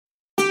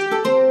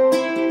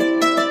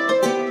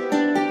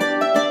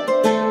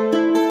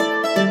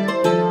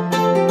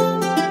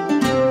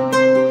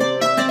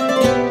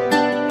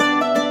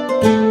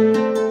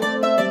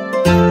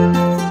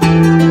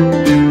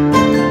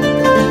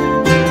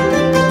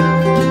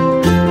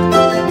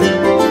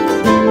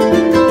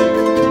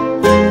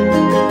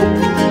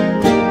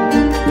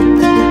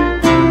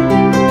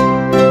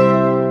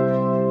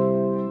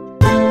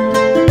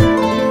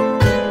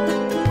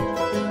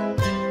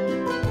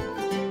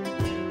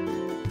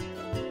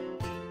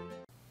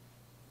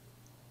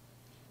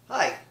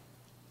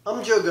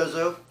I'm Joe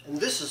Guzzo, and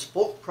this is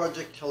Folk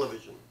Project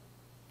Television.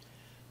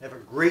 I have a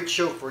great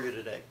show for you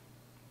today.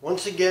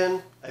 Once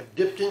again, I've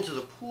dipped into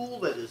the pool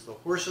that is the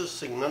Horses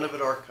Sing None of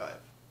It archive.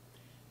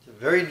 It's a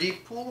very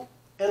deep pool,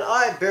 and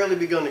I've barely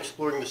begun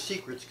exploring the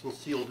secrets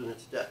concealed in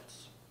its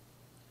depths.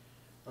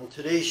 On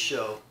today's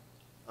show,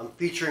 I'm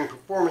featuring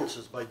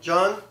performances by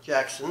John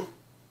Jackson,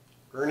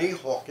 Ernie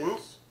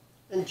Hawkins,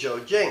 and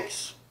Joe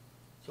Jenks.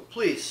 So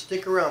please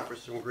stick around for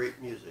some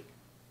great music.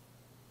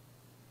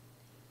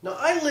 Now,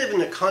 I live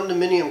in a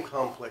condominium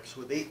complex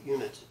with 8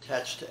 units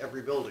attached to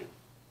every building.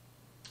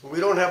 We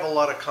don't have a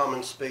lot of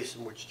common space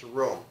in which to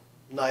roam,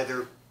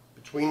 neither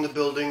between the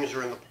buildings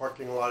or in the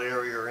parking lot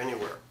area or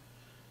anywhere.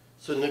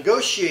 So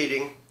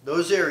negotiating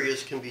those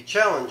areas can be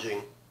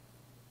challenging,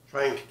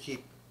 trying to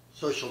keep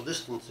social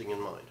distancing in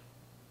mind.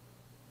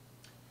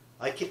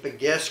 I keep a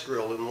gas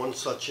grill in one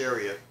such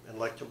area and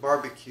like to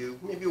barbecue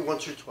maybe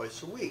once or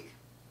twice a week.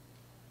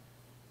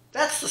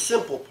 That's the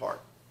simple part.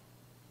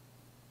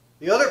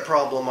 The other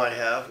problem I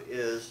have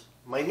is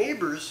my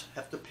neighbors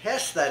have to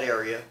pass that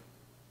area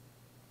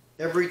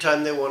every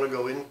time they want to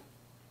go in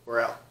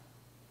or out.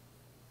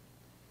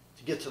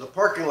 To get to the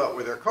parking lot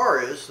where their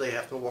car is, they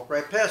have to walk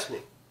right past me.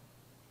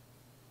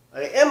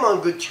 I am on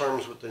good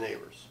terms with the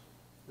neighbors,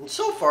 and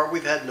so far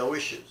we've had no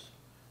issues.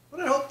 But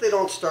I hope they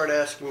don't start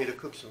asking me to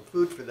cook some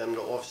food for them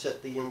to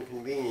offset the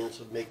inconvenience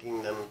of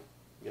making them,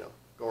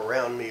 go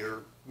around me,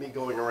 or me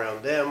going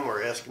around them,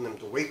 or asking them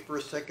to wait for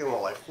a second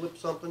while I flip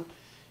something.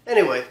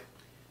 Anyway,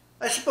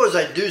 I suppose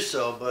I'd do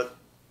so, but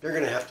they're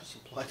going to have to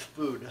supply the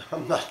food.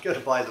 I'm not going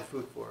to buy the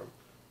food for them.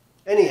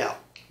 Anyhow,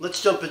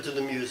 let's jump into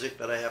the music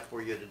that I have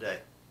for you today.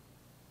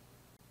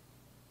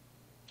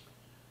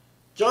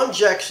 John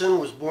Jackson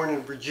was born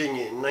in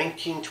Virginia in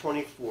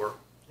 1924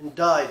 and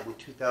died in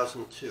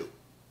 2002.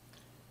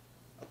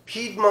 A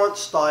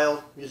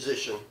Piedmont-style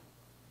musician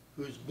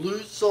whose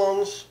blues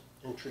songs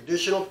and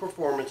traditional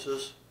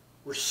performances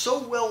were so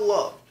well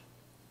loved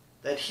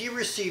that he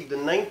received the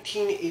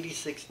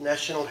 1986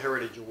 National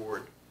Heritage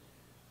Award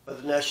by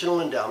the National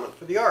Endowment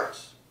for the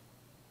Arts.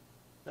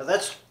 Now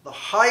that's the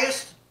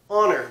highest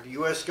honor the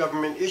U.S.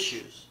 government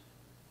issues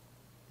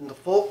in the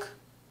folk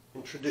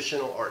and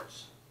traditional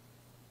arts.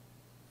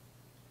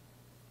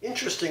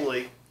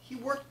 Interestingly, he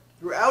worked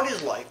throughout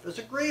his life as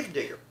a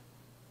gravedigger.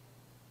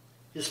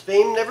 His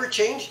fame never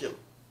changed him,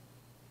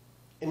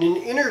 and in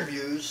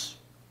interviews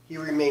he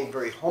remained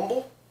very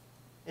humble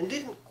and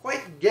didn't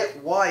quite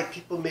get why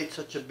people made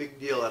such a big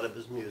deal out of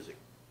his music.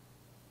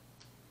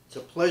 It's a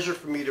pleasure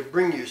for me to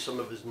bring you some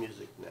of his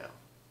music now.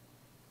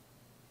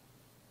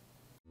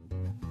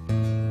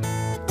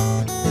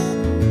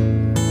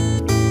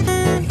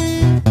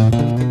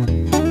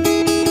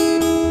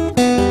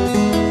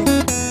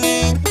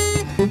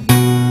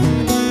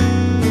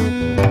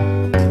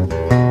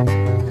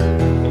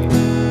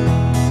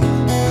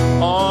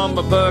 On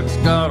my buck's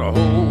got a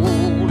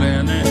hole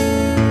in it.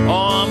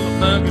 On my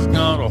buck's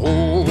got a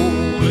hole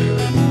in it.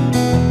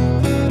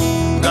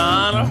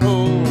 Got a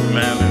hole in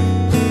it.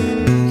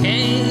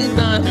 Can't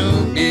buy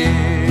no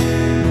gear.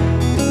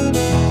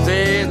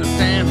 Says I'm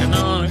standing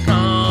on a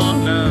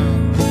corner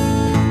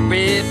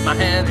with my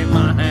head in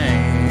my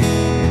hand.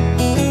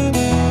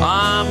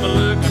 I'm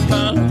looking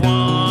for a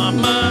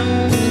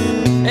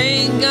woman.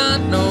 Ain't got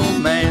no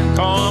man.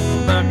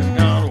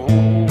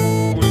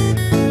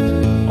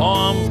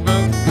 On my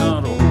buck's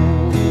got a hole in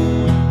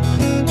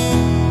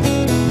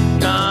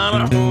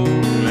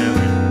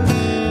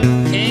it. On my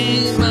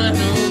buck's got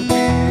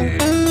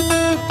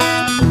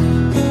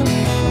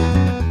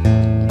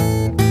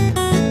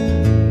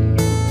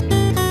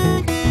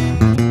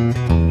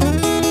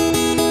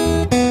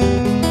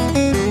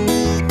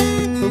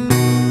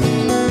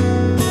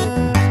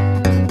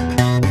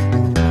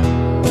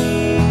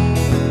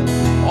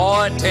hole.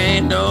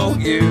 Ain't no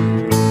use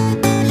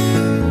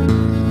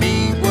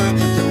me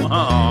working so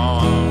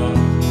hard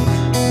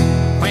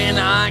when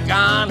I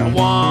got a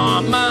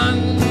woman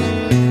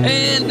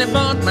in the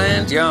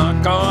boatman's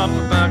yard. Cause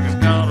my bucket's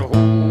got a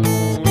hole.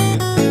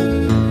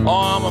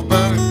 Oh, my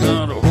bucket's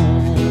got a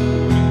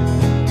hole.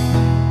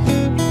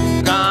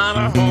 Got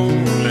a hole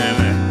in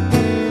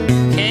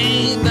it.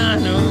 Can't buy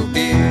no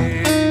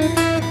beer.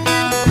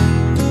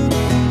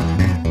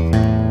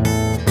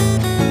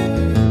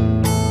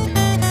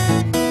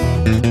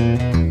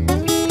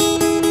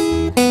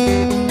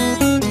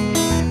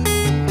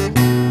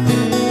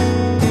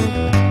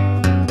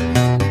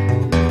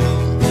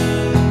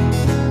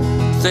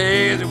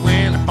 Say that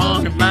when the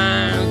funky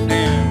mind's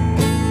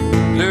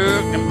down,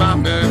 looking by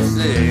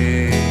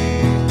mercy,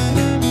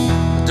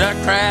 the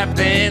crabs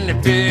and the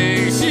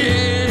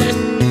fishes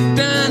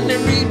done the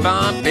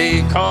rebound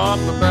big.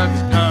 Cause my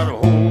bucket's got a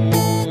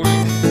hole.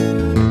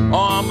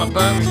 Oh, my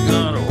bucket's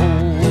got a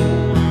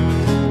hole.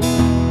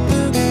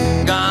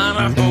 Got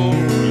a hole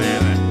in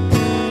it.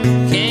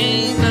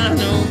 Can't buy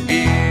no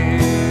beer.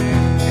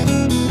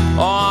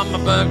 Oh, my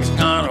bucket's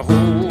got a hole.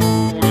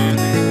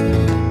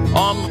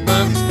 On my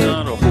bucket's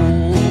got a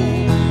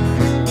hole.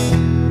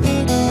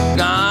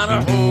 Got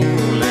a hole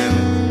in it.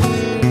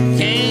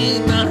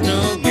 Can't buy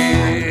no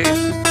gas.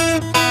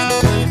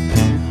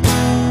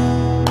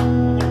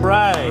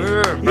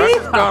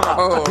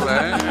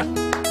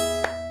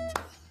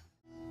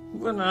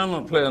 I'm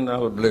gonna play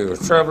another blues.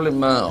 Trouble in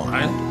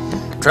mine,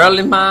 trouble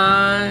in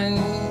mine.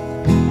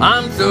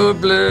 I'm so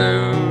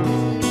blue.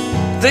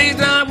 These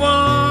I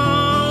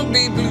won't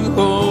be blue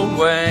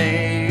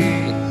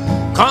away.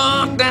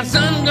 'Cause that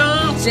sun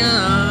gonna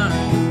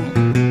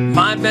shine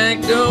my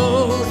back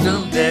door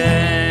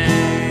someday.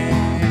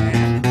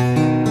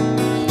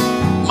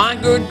 My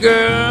good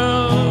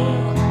girl,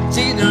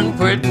 she done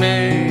quit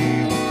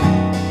me.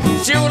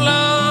 She'll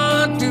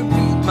love to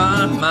beat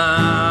my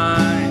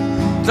mind.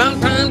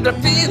 Sometimes I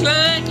feel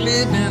like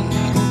living,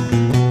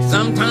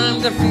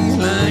 sometimes I feel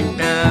like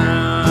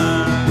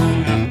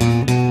dying.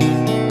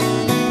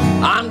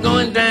 I'm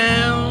going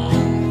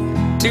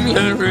down to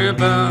the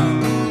river.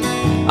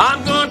 I'm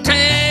gonna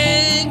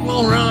take my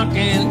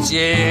rocking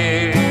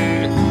chair.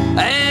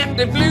 And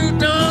the blue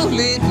don't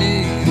leave me,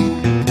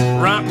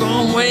 rock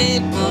on way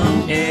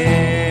from here.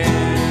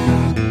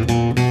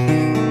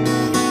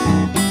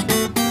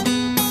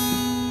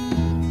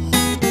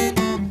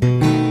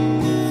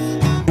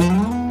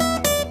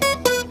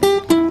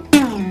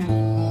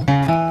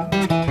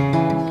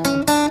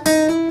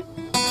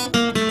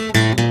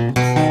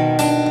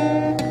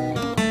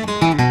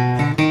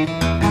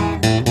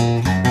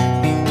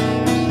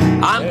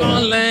 I'm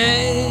gonna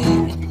lay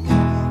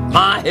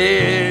my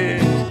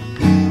head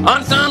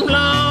on some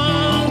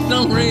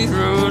lonesome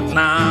railroad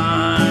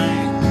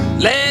line.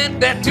 Let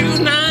that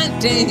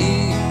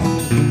 219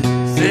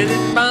 sit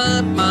it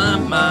by my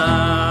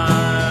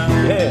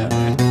mind. Yeah.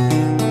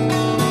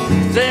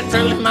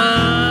 Centrally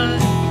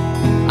mine,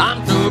 I'm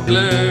so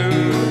blue.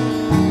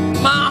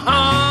 My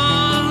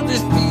heart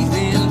is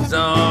beating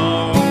so.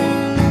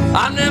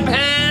 I've never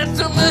had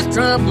so much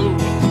trouble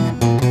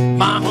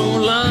my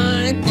whole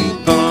life before.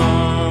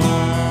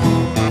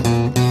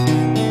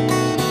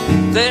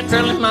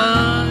 Centrally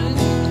mine,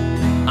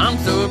 I'm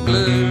so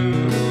blue.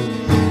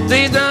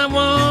 These I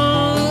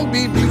won't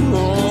be blue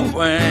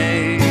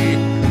away.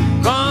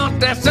 'Cause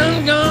that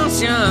sun gonna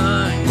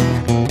shine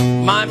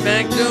my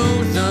back door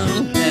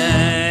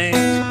someday.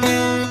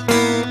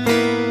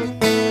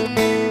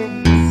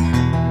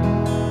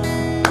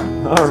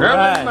 All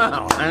right.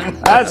 Mountain.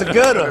 That's a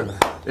good one.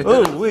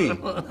 Ooh, wee.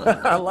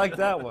 I like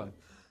that one.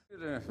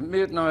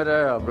 Midnight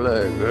hour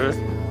blues.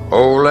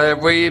 Oh, that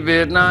wee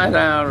midnight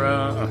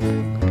hour.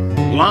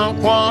 Long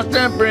across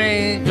the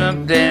brink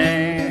of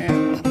day.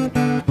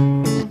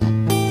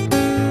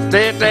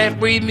 Stay that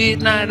wee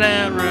midnight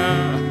hour.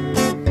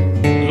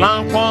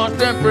 Long across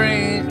the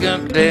brink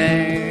of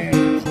day.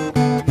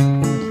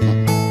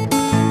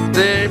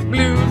 The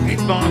blues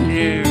keep on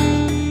you.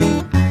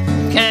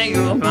 Can't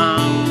go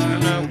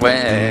on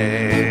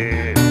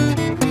away.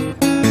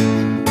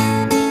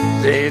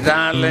 Days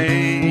I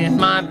lay in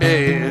my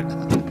bed,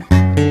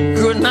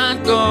 could not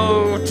go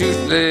to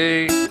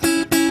sleep.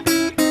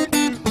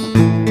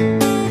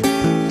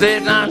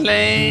 Days I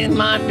lay in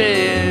my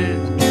bed,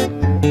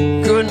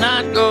 could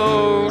not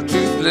go to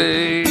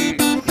sleep.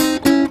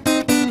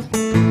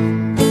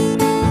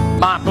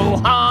 My poor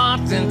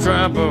heart's in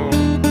trouble,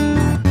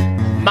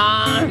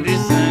 mind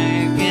is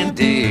sinking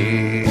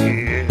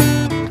deep.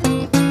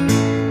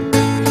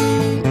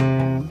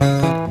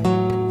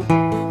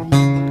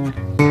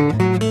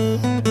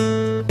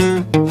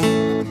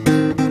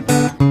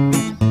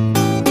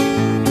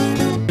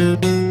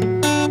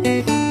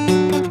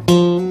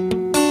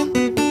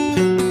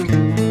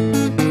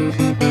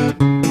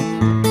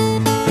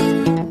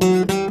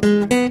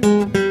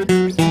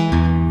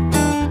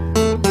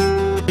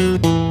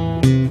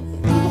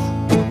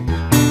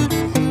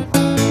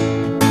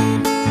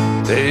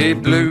 They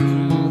blew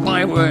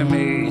away with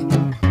me.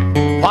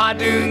 Why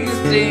do you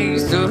stay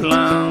so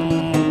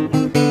long?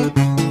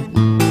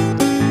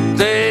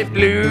 They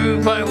blew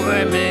away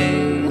with me.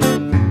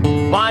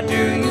 Why do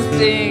you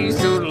stay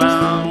so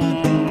long?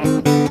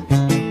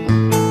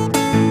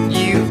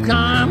 You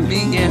can't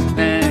be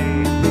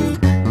yesterday,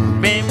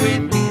 been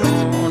with me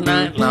all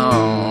night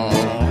long.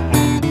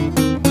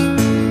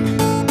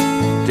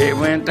 They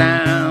went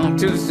down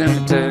to the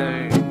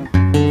cemetery,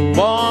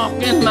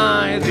 walking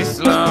mighty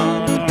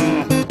slow.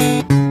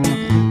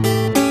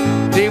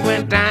 They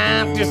went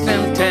down to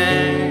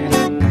cemetery,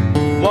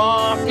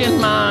 walking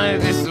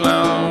mighty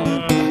slow.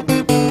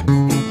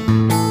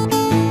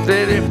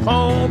 Said if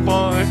poor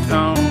boy's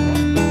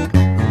gone,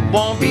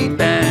 won't be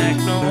back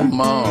no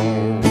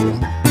more.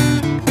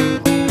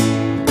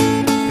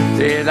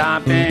 Said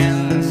I've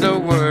been so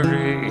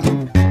worried,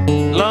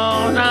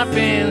 Lord, I've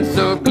been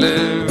so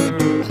blue.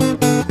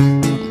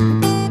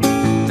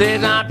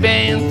 Said I've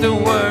been so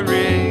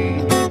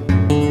worried,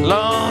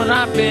 Lord,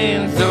 I've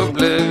been so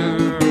blue.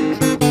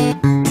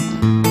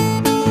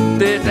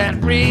 Did that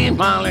read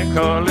Molly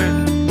call it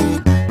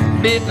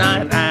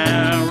midnight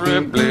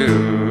hour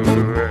blue?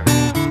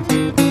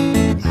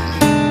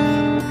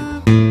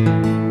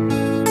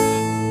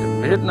 The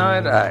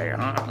midnight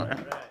hour.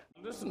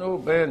 Listen to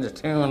old band's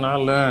tune I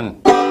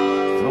learned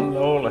from the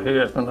old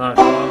heads when I was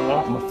growing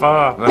off my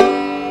father.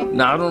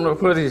 Now I don't know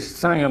what he's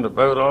singing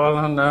about. All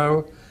I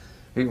know,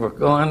 he was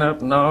going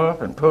up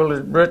north and pull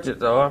his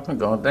britches off and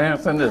going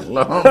dance in his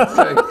long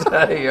straight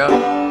tail.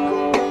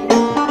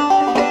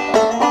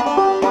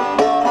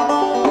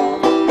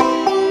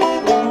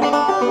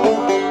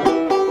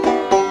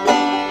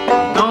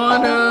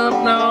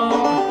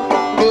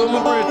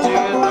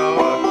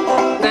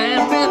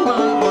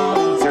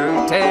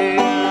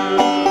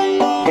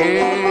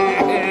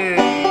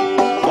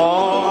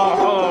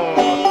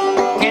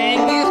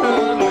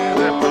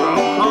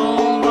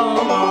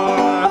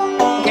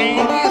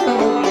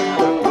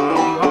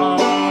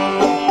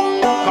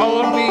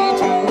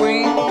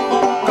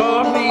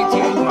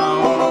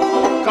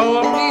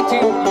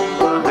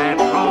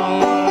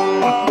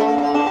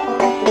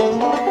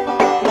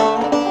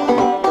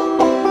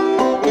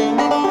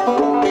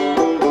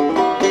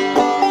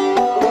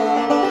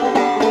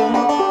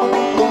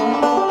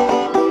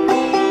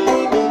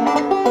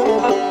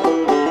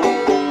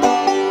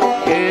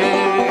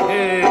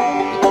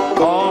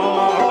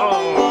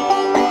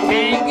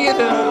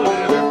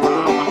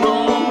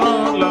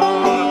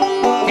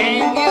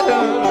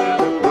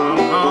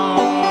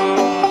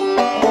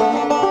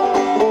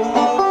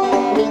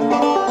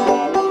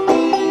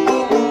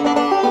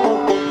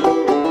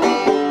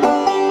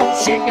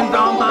 Chicken's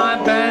on my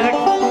back,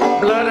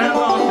 bloodhounds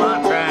on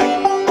my track,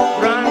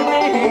 running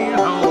me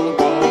home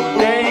for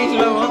days,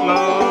 Lord,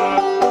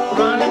 Lord,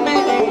 running me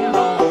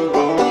home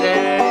for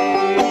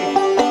days.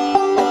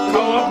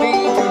 Called me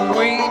to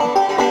wait,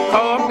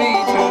 called me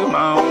to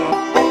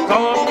moan,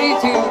 called me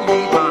to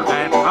leave my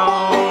hat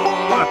home.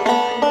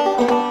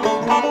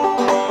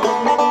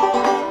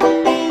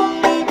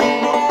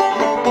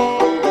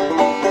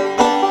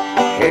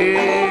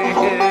 Hey,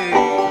 hey,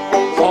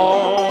 oh,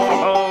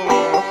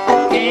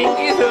 oh, can't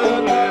get a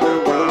letter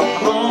from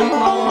home,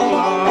 Lord,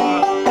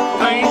 Lord,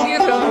 can't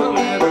get a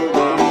letter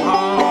from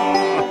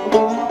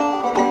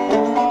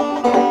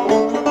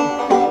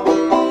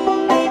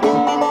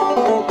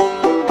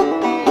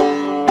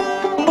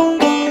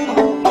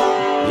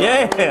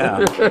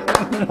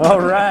Yeah. All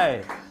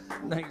right.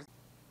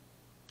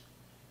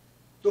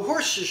 The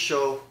Horses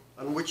Show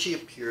on which he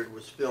appeared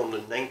was filmed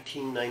in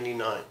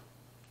 1999,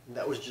 and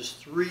that was just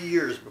 3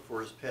 years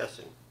before his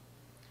passing.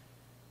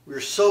 We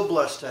are so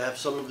blessed to have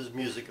some of his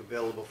music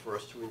available for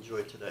us to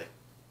enjoy today.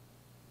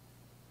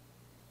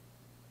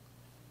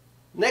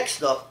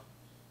 Next up,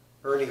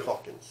 Ernie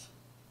Hawkins.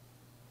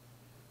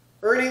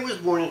 Ernie was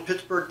born in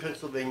Pittsburgh,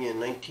 Pennsylvania in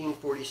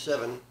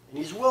 1947, and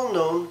he's well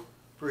known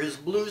for his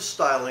blues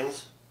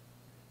stylings.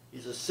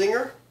 He's a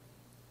singer,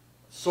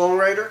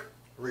 songwriter,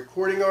 a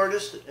recording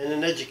artist, and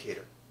an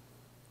educator.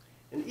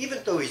 And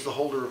even though he's the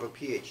holder of a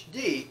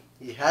PhD,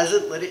 he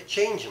hasn't let it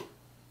change him.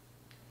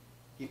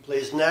 He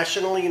plays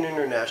nationally and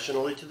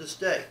internationally to this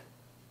day,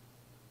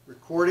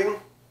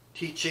 recording,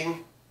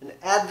 teaching, and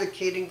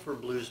advocating for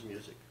blues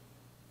music.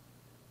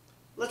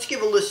 Let's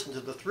give a listen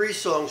to the 3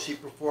 songs he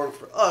performed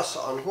for us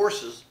on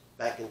Horses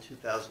back in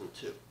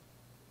 2002.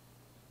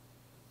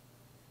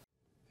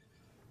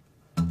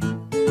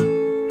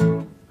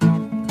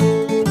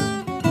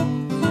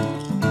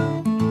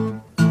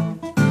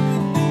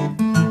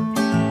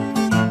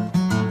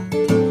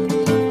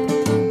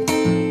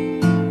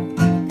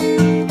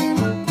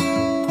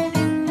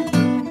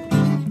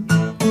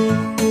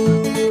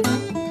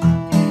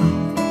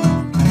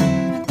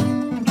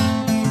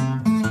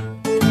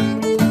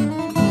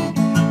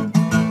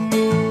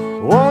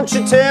 Won't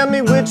you tell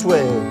me which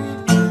way,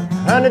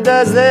 honey,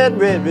 does that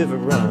Red River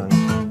run?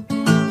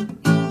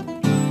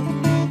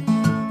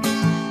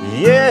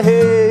 Yeah,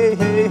 hey,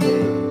 hey,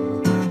 hey,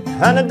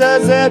 honey,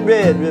 does that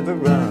Red River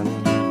run?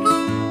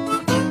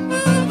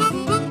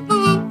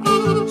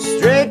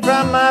 Straight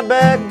from my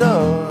back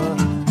door,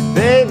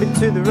 baby,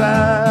 to the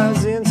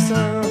rising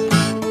sun.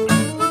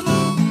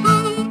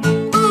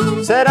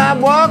 Said I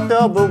walked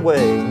all the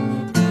way,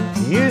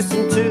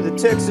 Houston to the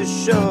Texas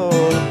shore.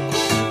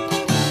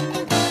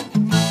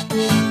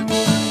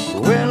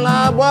 Well,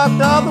 I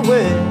walked all the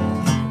way,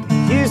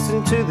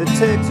 Houston to the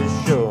Texas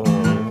shore.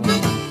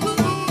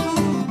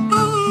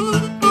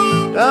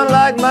 Don't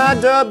like my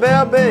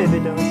doorbell, baby,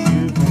 don't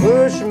you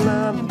push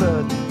my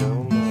button no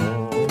more.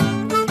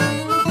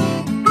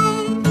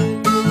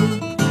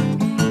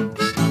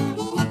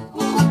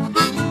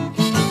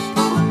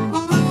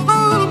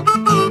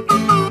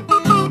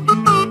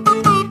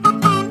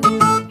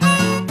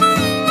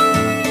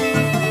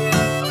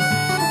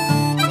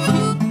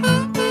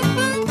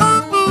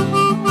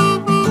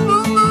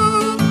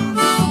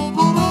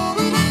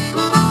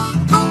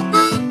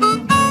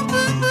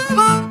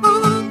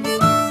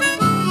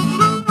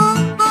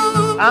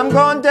 I'm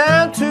going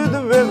down to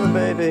the river,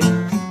 baby,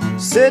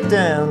 sit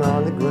down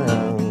on the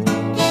ground.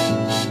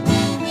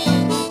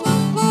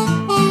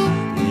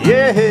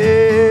 Yeah,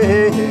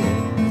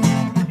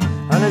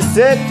 honey,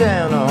 sit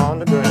down on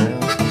the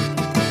ground.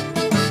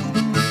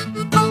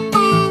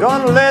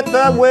 Gonna let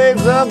the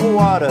waves of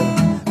water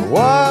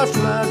wash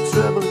my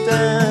troubles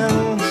down.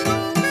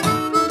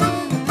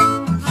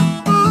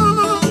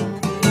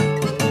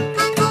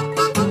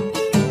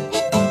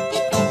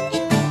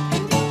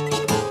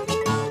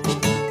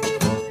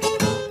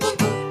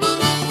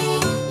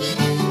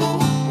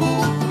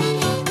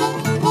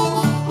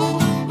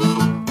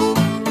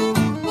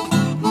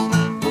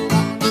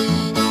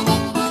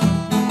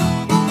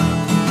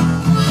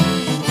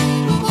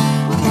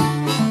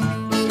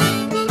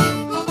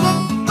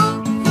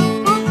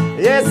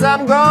 Yes,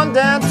 I'm going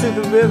down to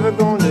the river,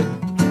 going to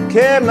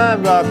carry my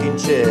rocking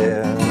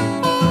chair.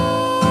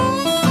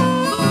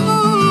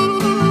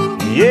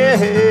 Yeah,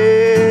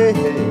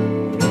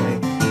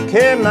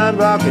 carry my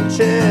rocking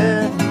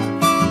chair.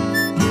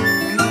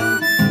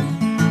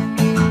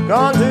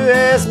 Going to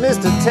ask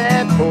Mr.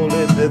 Tadpole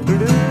if the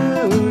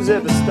blues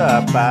ever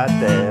stop right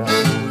there.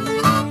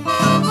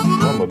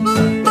 One more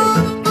time.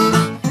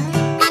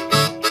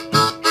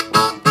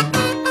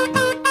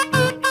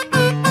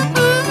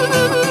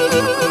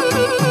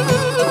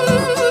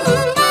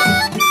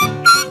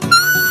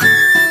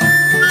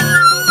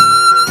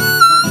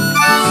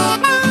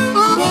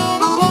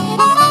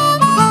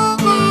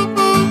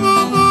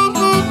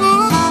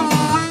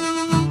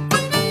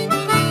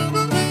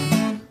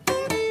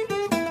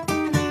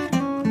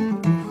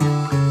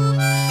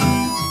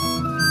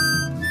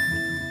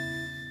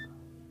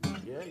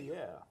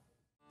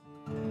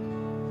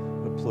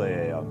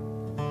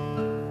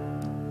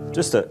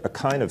 just a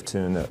kind of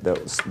tune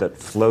that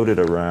floated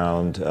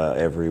around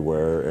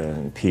everywhere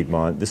in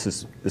Piedmont. This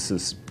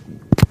is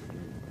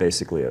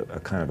basically a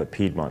kind of a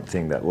Piedmont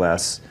thing. That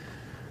last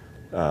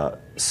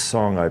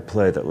song I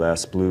played, that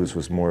last blues,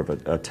 was more of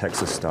a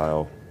Texas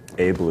style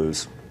A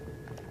blues,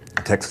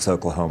 Texas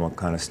Oklahoma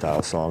kind of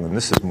style song, and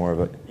this is more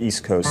of an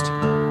East Coast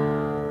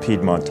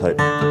Piedmont type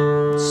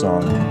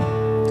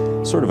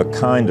song. Sort of a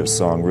kind of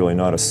song, really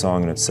not a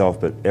song in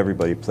itself, but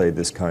everybody played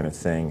this kind of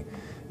thing,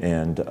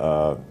 and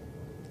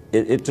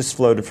it just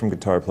floated from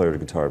guitar player to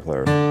guitar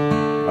player.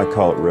 I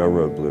call it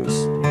railroad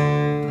blues.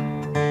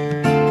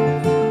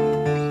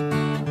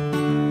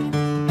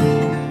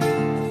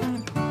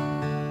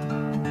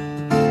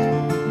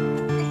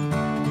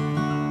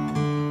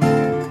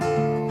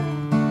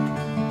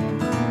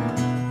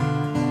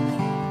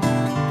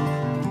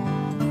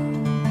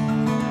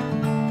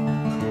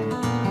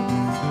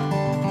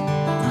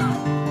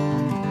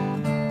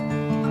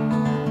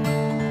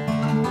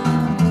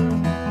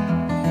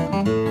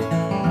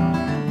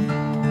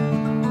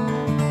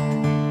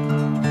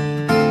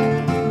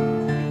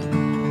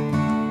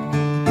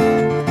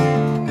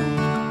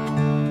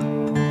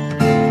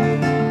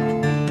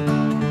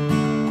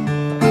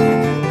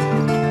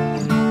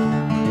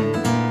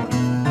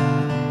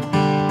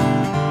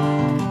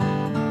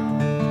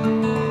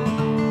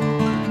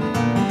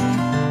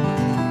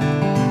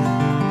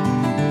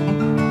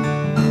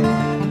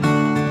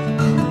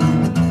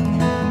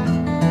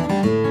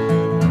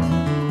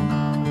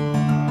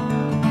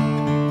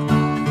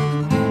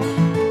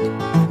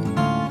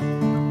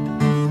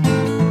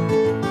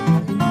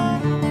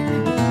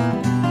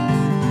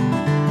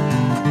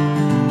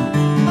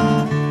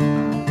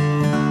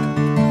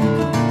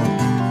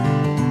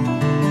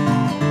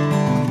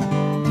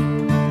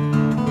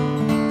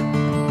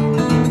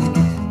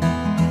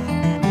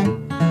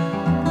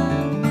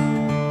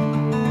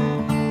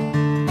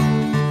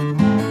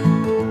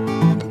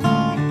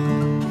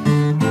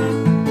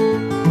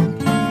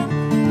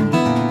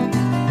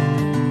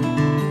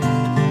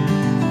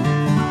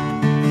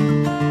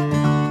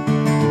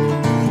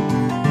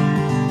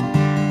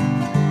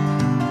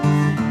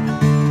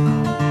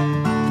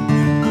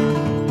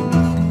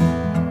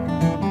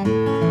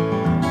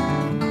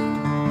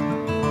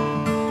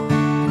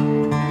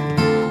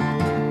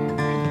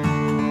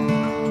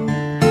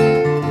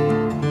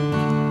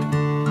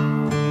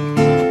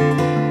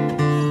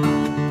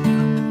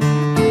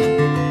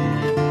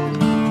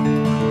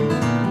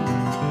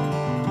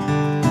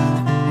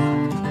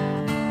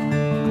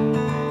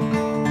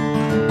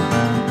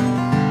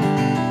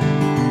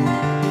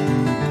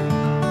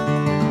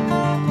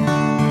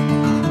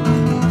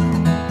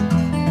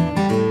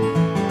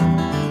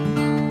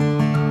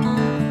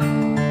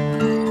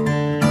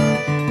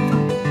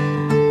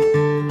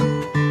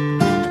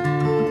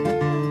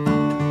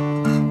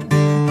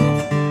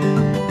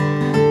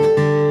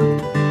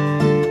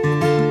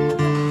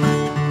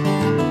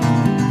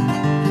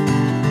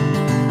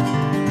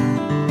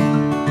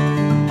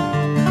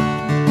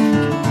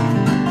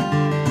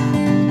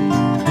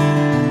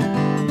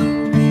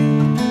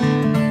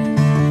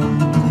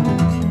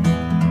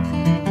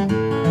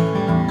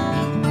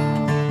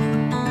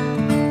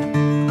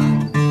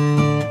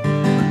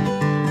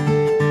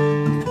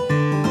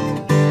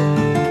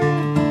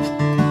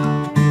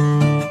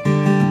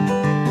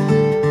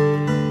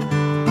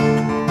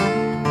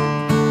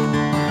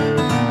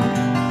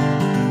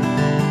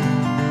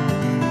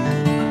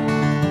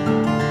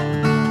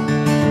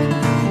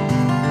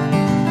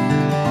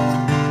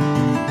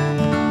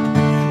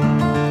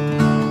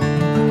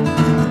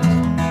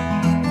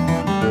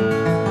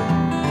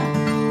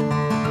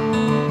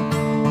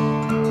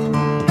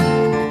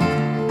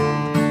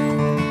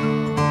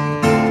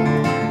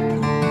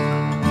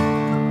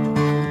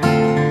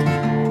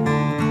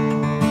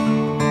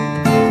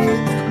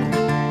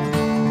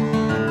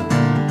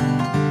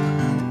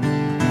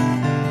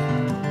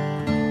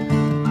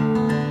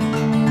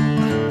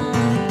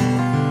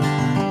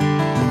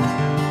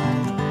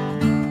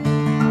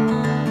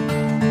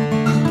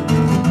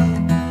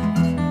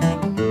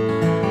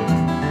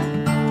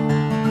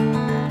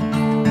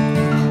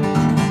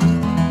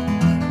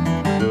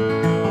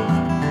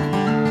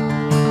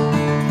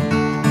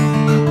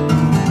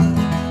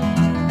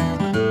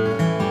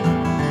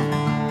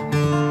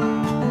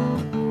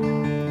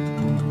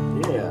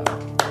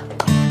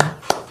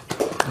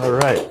 All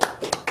right.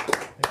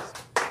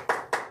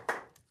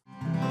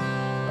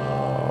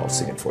 I'll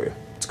sing it for you.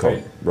 It's called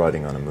Great.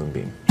 Riding on a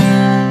Moonbeam.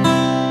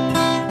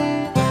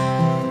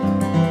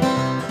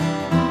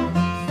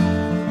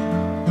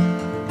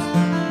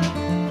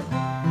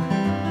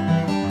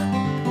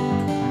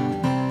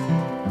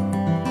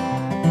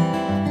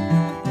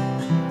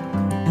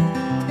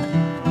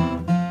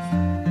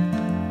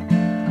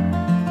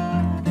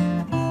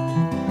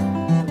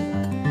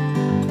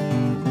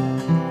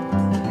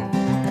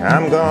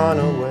 I'm gone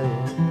away,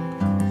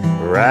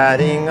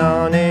 riding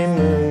on a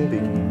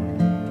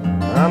moonbeam.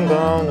 I'm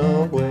gone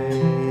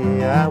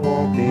away, I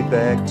won't be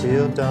back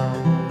till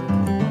dawn.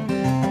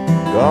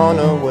 Gone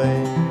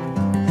away,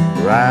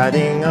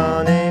 riding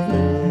on a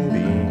moonbeam.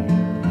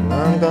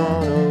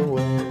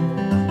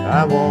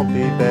 I won't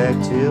be back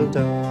till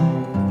dawn.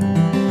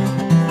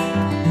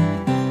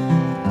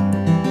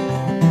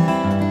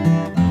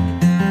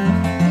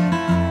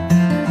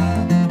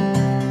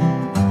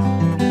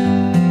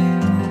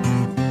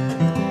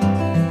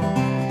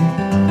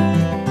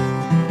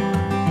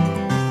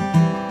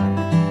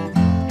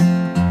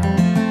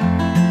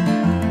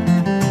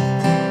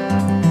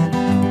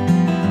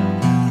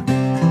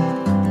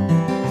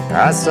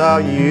 I saw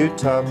you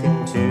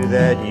talking to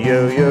that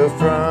yo-yo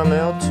from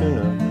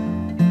Altoona.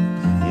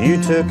 You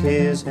took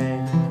his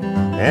hand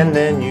and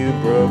then you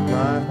broke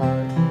my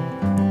heart.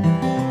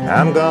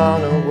 I'm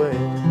gone away,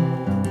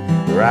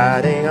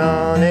 riding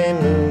on a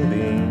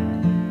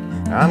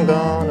moonbeam. I'm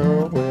gone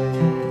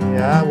away,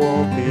 I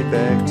won't be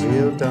back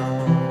till dawn.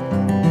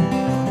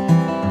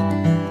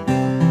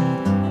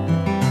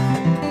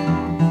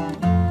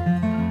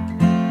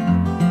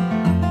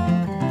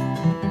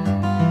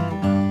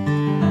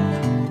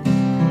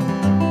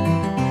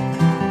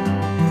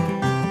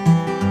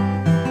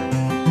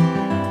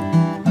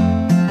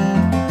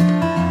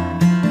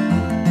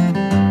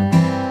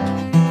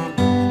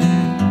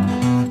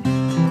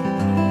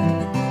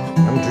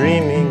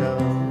 Dreaming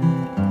of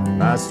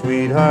my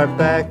sweetheart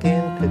back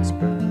in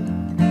Pittsburgh.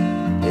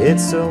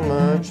 It's so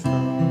much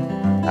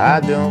fun, I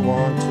don't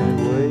want to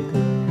wake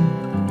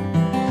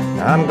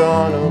up. I'm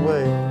gone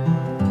away,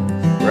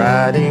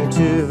 riding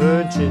to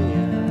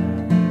Virginia.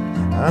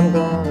 I'm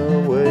gone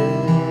away,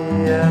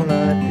 I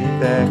might be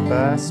back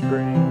by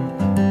spring.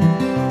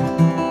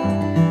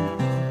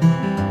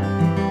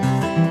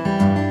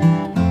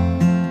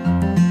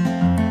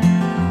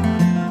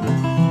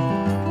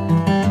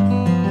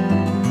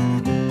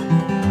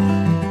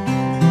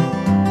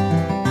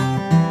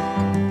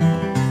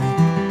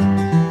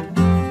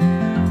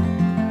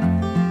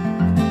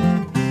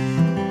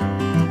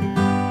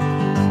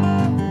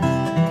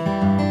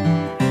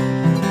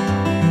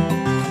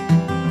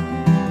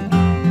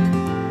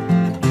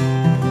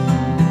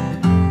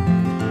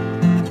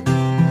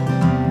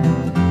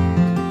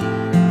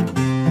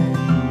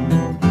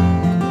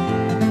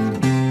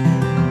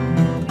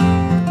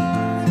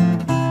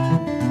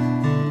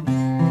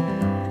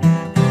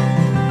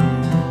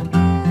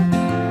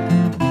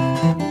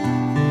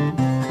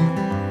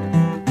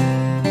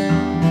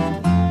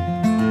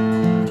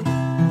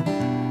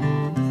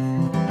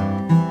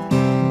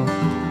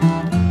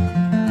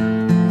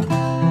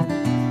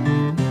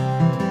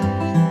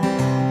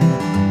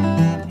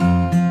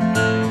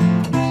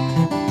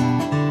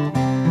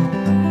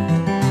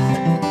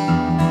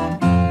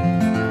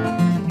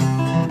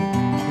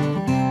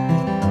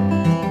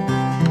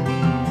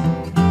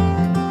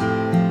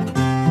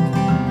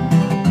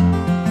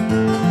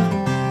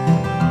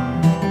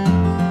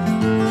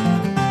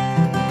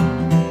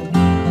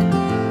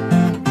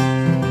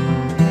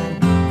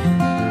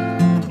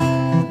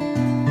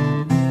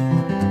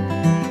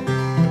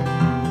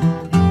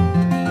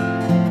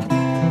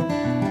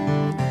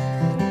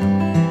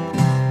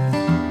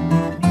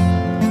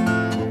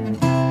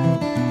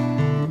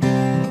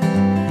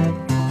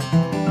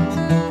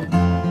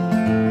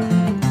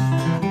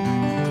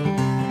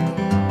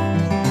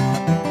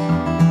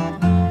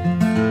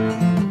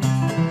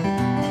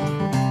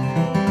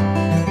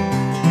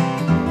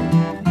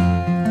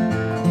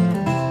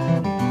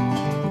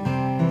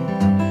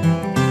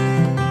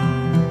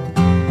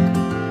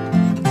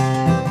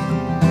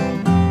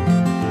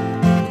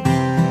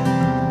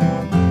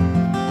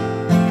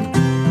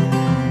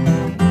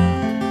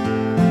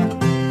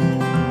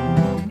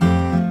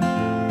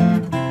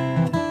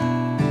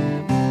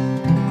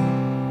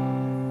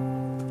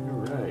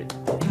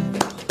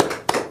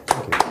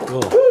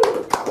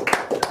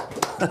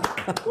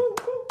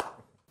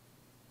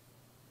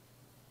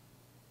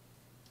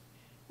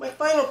 My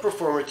final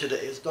performer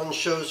today has done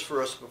shows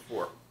for us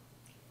before.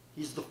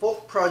 He's the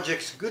Folk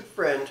Project's good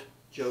friend,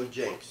 Joe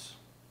Jenks.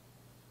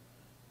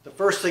 The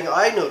first thing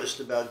I noticed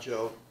about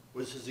Joe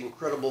was his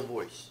incredible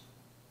voice.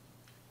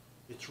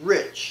 It's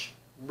rich,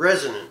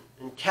 resonant,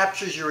 and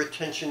captures your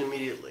attention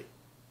immediately.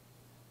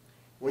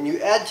 When you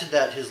add to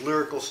that his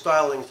lyrical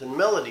stylings and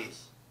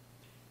melodies,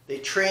 they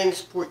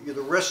transport you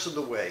the rest of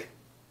the way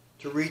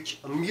to reach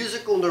a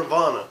musical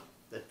nirvana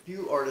that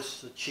few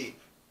artists achieve.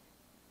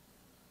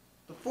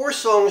 The 4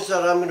 songs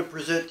that I'm going to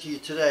present to you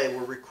today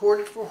were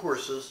recorded for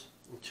Horses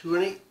in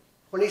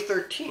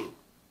 2013,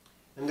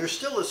 and they're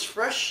still as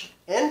fresh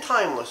and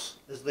timeless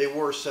as they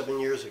were 7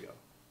 years ago.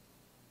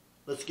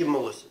 Let's give them a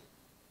listen.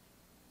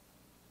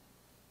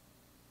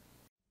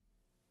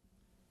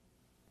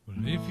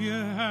 Well, if you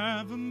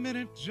have a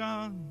minute,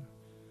 John,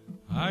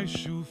 I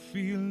sure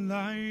feel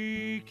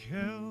like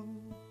hell.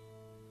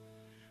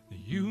 The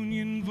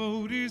union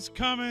vote is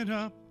coming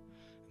up,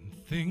 and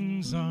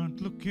things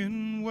aren't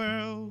looking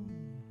well.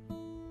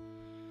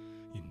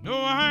 You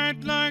know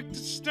I'd like to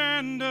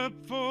stand up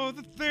for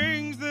the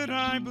things that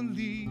I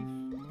believe,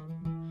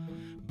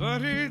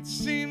 but it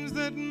seems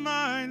that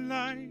my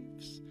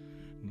life's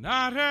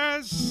not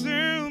as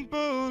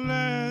simple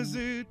as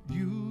it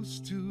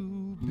used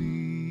to be.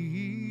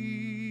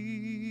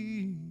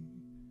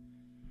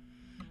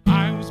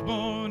 I was was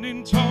born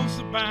in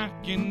Tulsa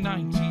back in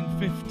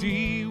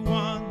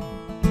 1951.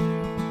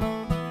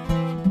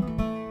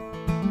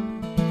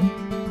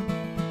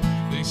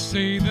 They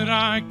say that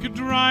I could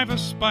drive a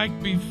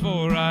Spike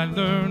before I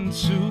learned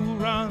to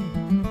run.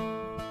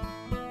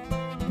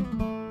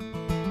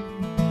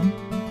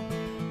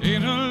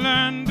 In a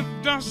land of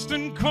dust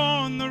and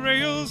corn, the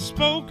rails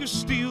spoke a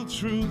steel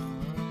truth.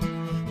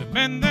 The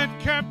men that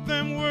kept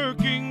them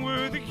working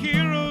were the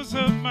heroes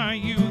of my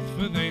youth,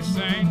 for they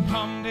sang,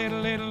 "Come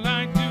diddle diddle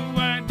I do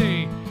I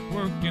day,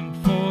 working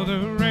for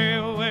the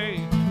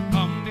railway.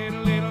 Come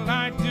diddle diddle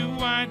I do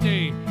I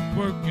day,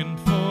 working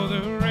for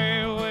the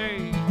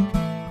railway."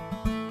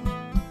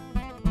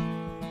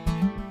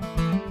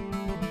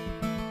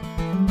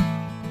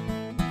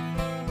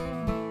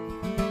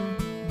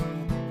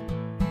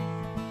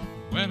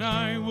 When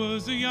I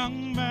was a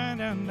young man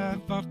and I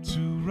thought to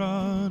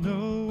run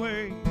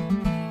away,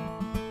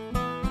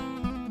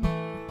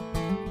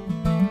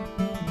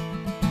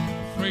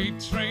 freight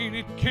train,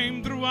 it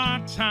came through our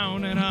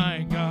town and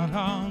I got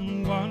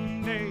on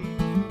one day.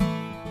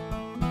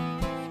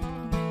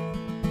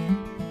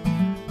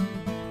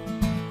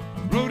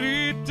 I rode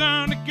it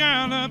down to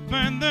Gallup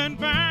and then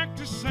back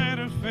to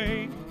Santa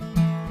Fe.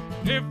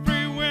 And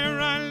everywhere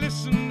I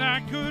listened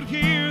I could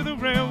hear the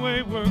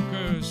railway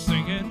workers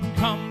singing,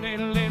 "Come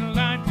diddle diddle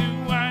I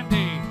do I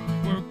day,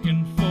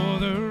 working for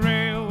the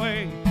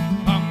railway.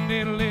 Come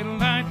diddle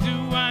diddle I do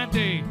I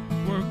day,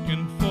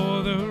 working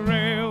for the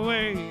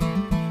railway."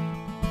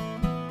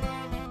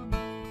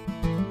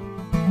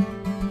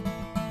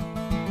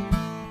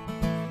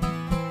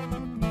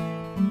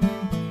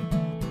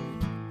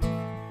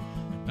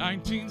 In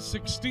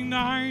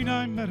 1969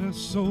 I met a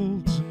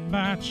soul to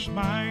match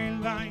my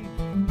life,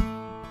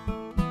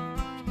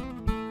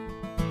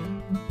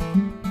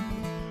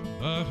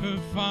 but her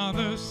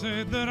father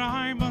said that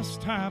I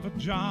must have a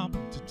job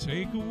to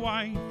take a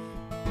wife.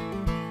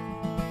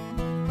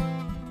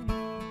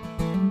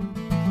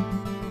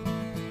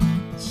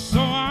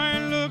 So I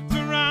looked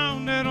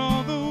around at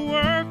all the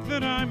work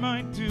that I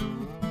might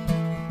do,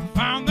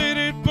 found that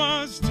it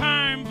was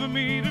time for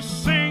me to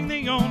sing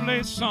the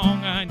only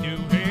song I knew.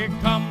 Hey,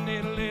 come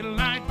diddle diddle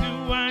I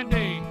do I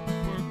day,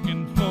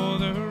 working for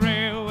the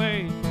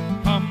railway.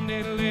 Come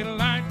diddle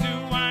diddle I do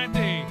I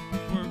day,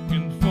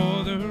 working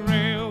for the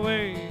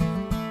railway.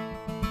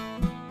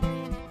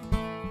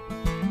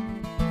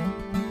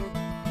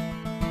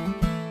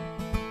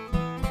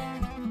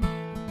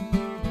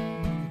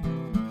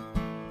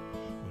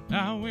 Well,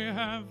 now we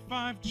have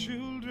 5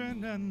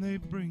 children and they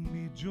bring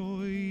me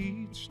joy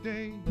each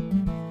day.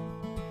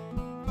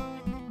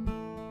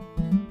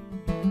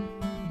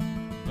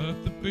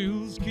 But the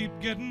bills keep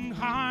getting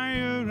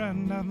higher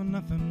and I've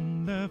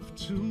nothing left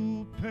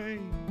to pay.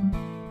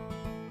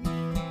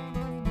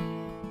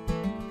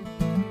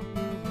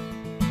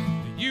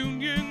 The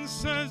union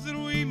says that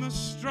we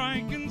must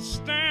strike and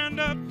stand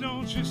up,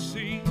 don't you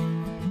see?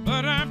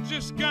 But I've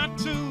just got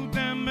too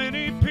damn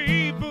many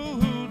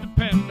people who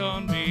depend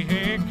on me.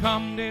 Hey,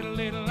 come diddle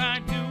diddle I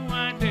do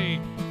I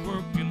day,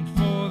 working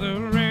for the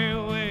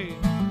railway.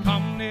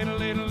 Come diddle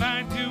diddle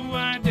I do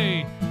I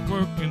day,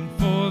 working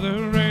for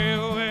the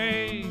railway.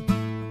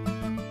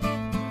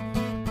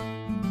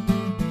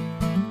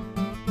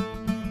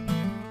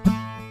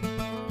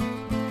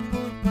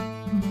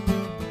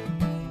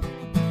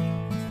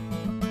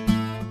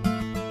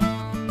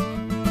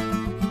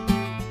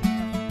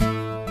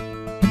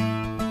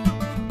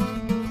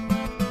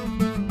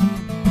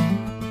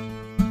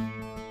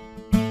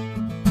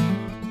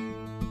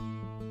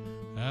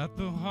 At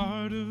the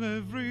heart of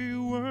every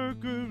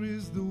worker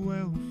is the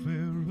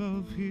welfare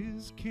of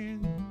his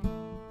kin.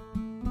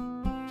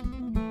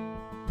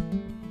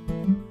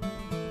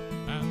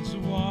 And to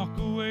walk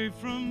away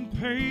from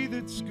pay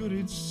that's good,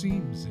 it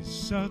seems, is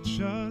such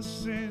a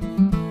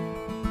sin.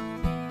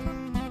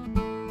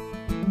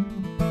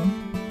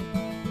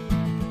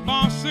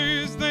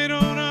 Bosses, they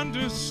don't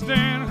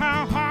understand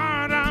how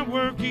hard I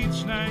work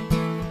each night.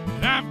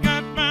 But I've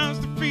got mouths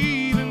to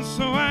feed, and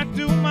so I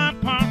do my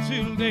part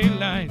till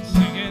daylight,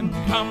 singing,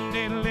 "Come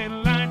diddle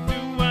diddle I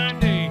do I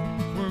day,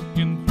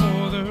 working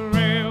for the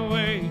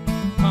railway.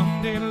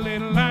 Come diddle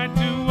diddle I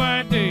do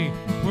I day,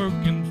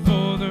 working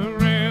for the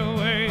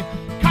railway.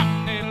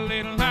 Come diddle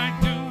diddle I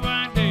do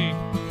I day,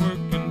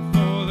 working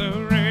for the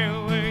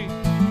railway.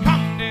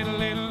 Come diddle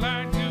diddle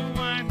I do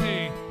I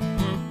day,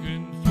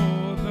 working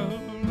for the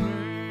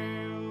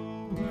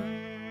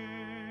railway."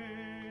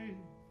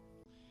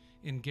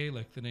 In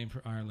Gaelic, the name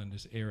for Ireland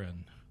is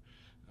Éireann.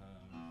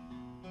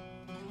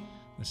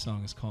 The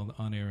song is called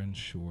 "On Éireann's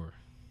Shore."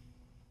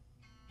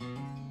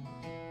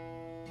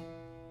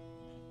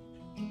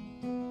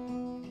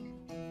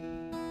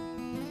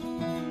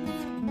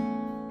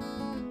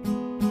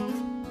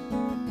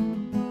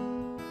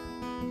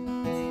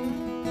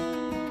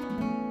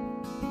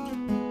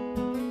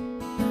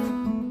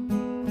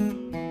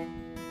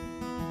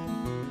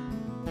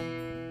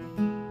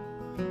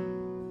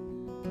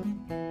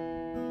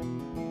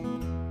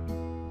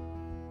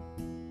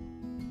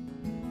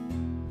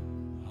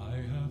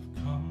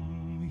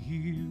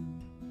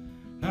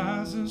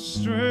 as a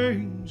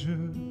stranger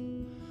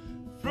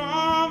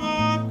from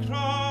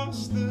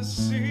across the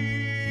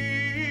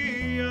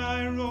sea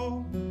I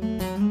roam.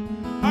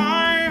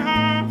 I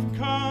have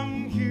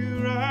come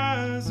here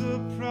as a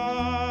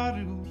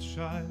prodigal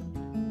child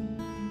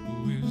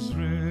who is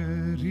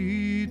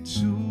ready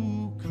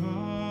to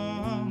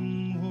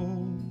come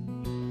home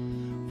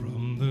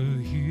from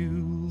the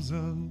hills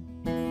of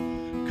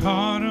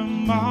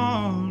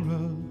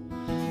Connemara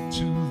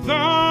to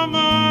the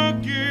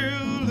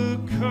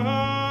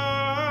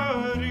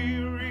McGillicuddy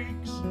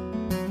Reeks.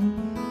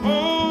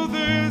 Oh,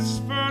 this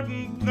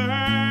verdant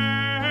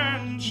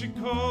land, she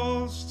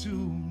calls to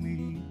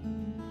me.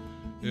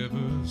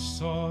 Ever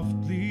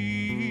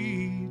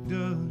softly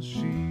does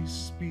she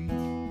speak,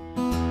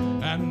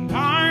 and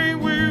I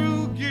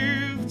will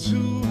give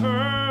to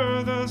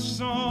her the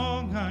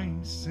song I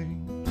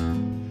sing,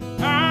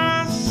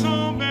 as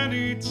so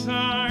many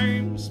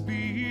times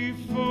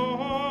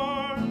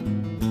before.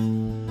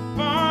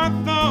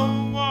 But the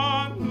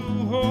one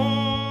who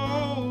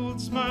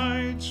holds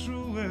my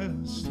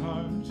truest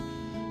heart,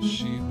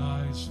 she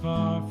lies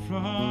far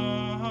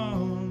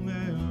from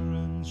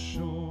Erin's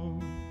shore.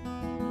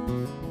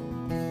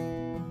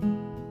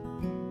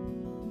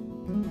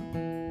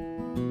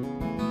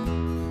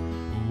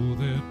 Oh,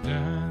 they're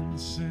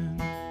dancing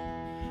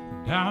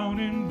down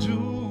in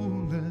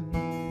Doolin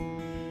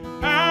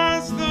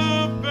as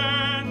the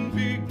band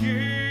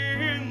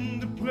begin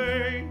to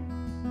play.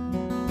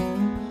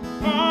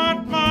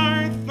 But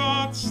my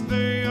thoughts,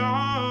 they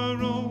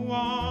are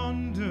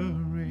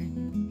a-wandering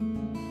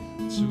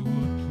to a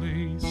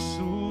place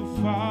so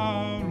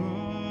far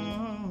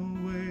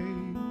away,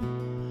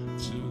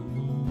 to a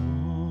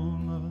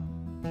woman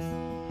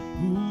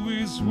who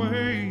is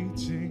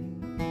waiting,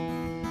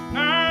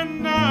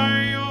 and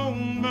I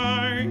own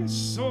my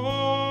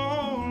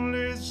soul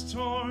is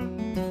torn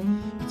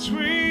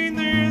between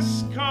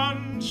this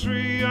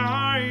country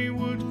I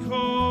would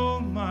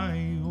call my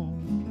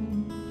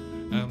own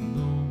and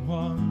the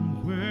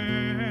one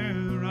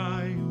where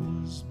I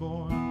was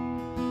born.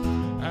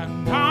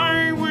 And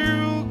I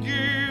will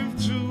give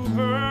to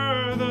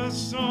her the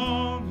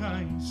song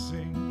I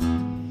sing,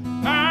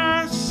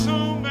 as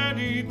so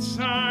many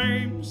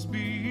times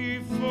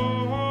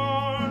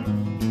before.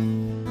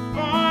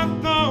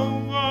 But the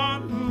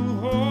one who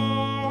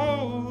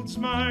holds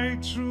my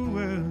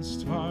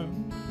truest heart,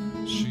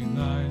 she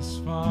lies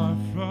far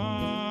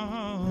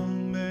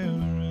from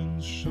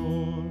Erin's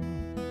shore.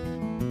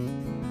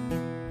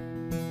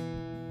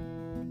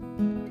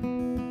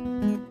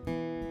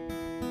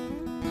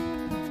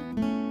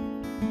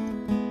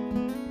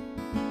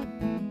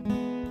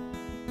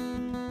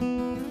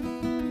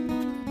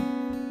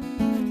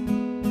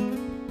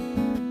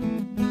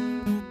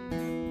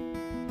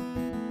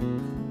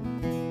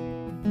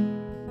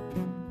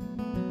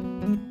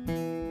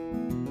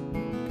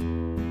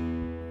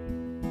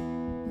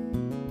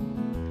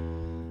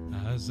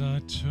 As I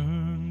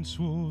turn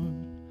toward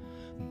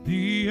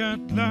the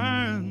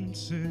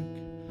Atlantic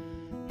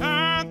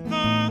at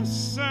the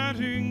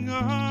setting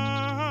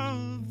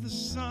of the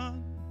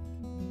sun,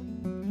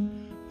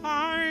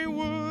 I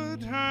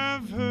would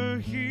have her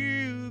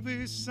here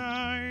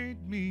beside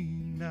me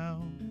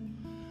now,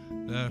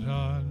 that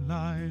our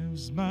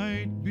lives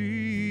might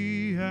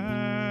be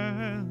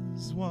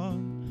as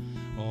one.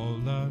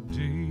 All our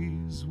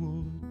days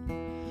would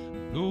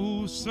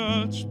know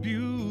such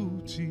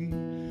beauty,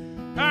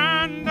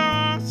 and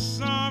our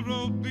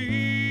sorrow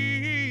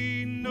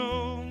be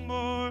no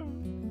more,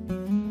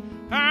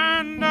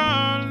 and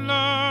our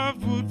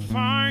love would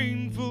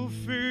find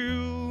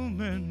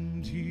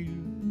fulfillment here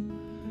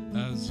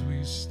as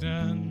we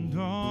stand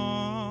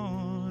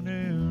on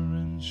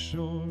Erin's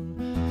shore.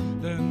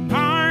 Then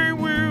I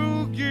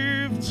will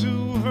give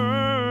to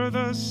her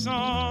the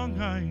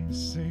song I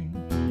sing,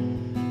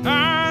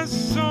 as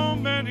so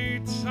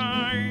many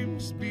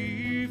times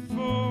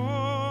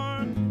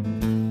before.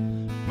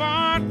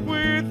 But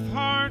with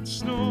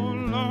hearts no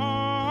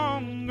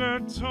longer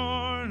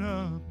torn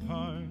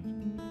apart,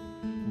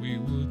 we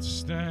would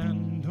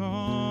stand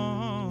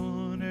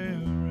on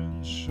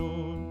Erin's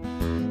shore.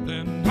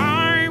 Then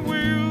I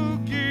will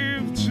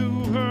give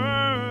to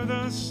her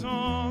the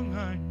song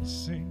I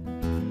sing,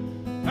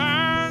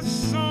 as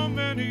so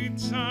many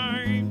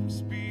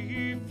times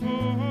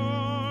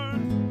before.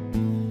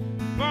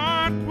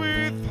 But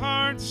with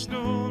hearts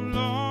no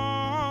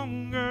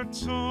longer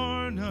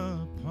torn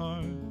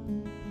apart,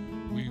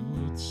 we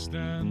would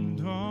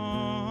stand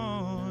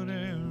on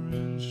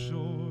Erin's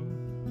shore.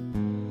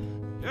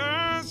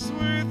 Yes,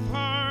 with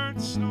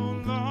hearts no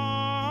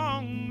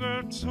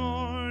longer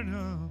torn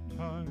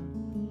apart,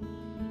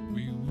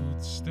 we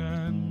would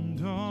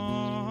stand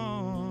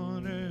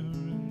on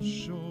Erin's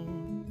shore,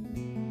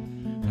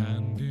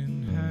 hand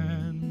in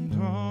hand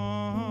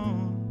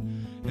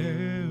on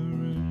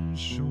Erin's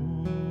shore.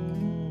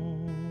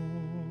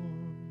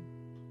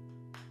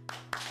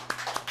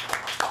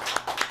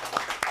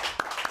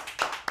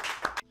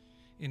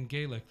 In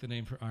Gaelic, the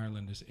name for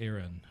Ireland is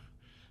Erin.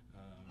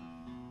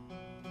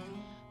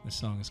 The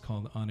song is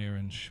called On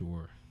Erin's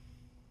Shore.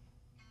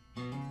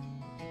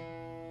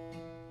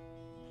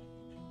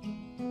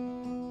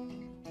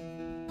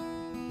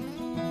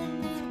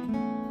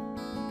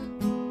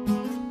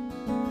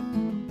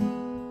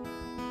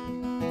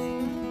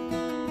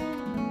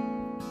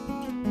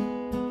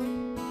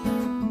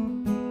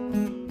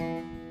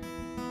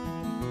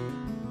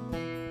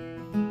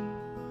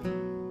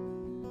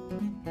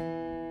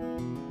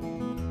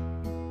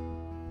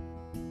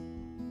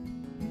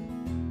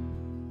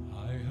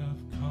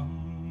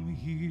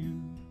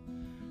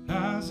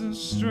 As a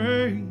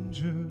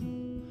stranger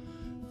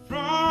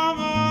from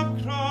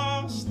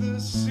across the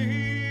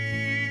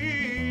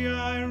sea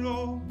I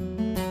roam.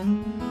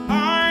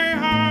 I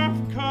have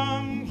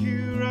come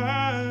here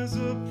as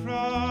a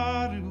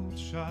prodigal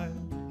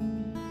child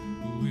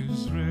who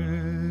is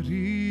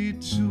ready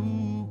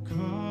to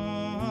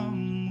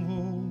come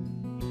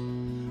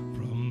home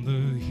from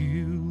the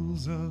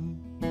hills of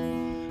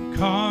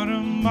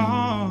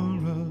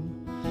Connemara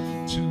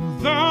to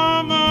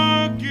the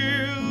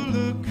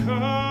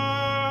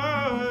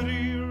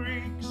McGillicuddy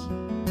reeks.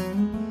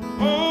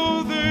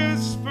 Oh,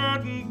 this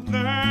verdant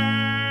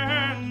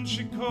land,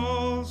 she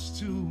calls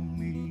to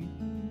me.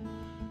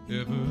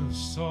 Ever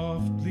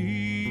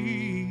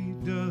softly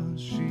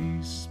does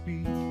she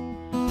speak,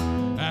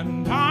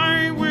 and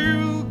I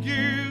will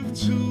give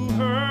to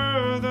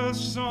her the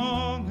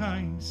song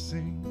I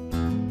sing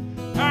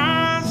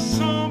as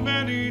so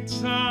many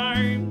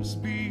times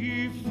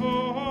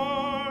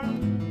before.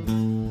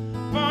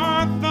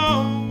 But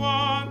the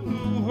one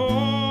who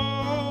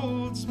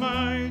holds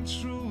my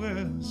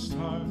truest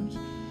heart,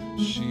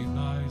 she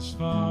lies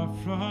far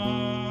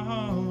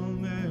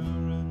from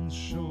Erin's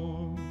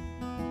shore.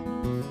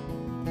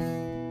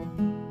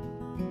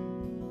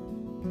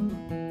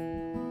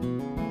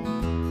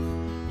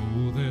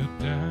 Oh, they're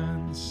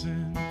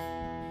dancing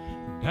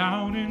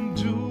down in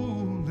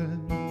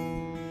Doolin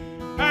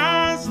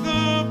as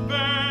the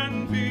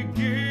band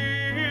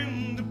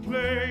begin to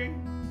play.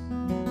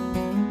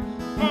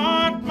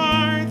 But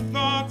my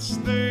thoughts,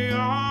 they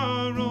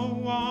are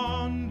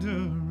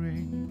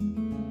a-wandering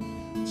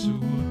to a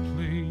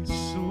place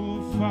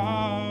so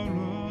far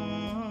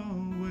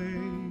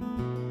away,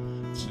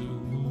 to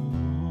a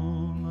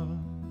woman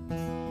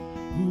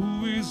who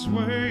is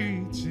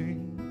waiting,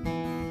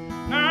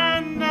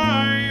 and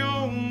I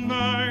own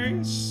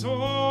my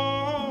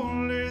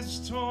soul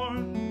is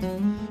torn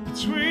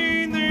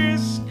between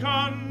this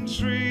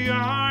country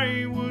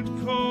I would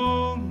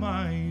call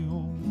my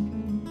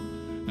own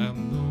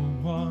and the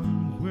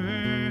one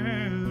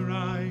where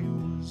I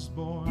was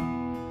born.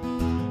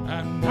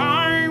 And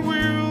I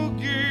will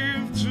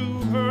give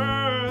to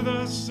her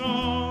the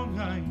song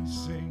I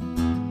sing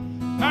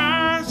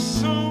as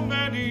so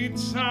many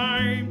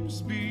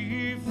times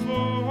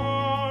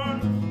before.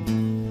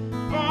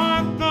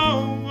 But the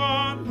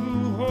one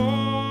who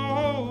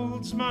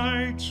holds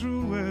my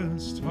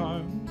truest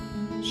heart,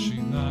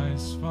 she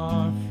lies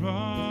far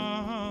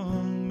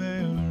from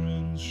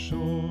Erin's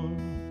shore.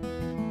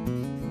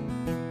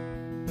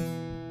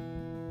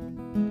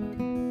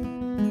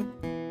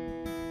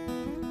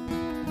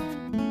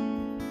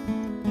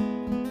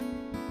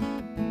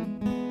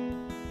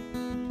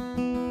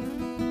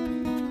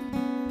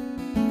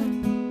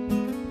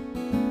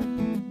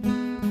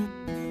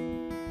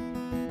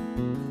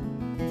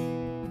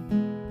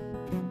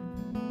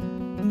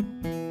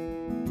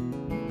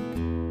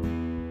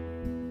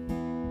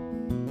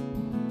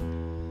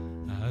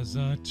 As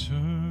I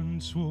turn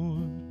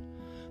toward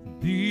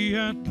the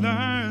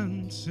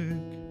Atlantic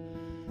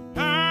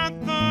at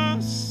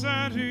the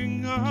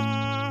setting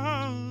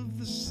of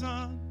the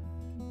sun,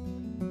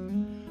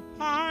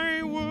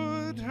 I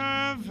would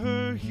have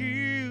her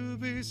here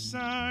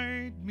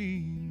beside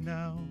me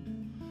now,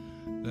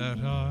 that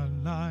our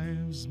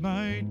lives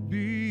might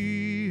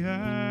be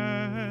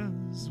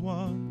as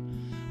one.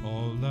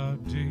 All our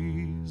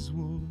days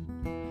would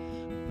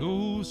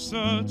know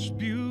such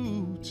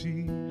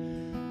beauty,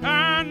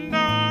 and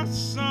our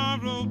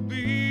sorrow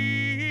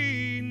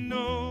be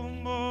no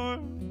more,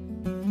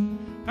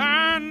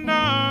 and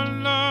our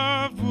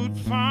love would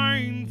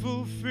find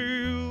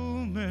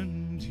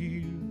fulfillment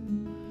here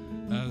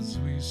as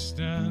we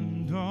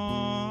stand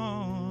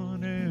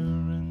on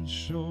Erin's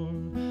shore.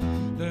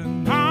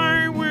 Then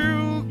I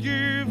will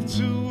give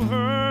to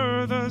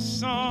her the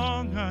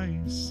song I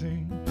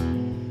sing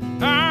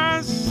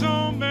as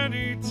so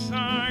many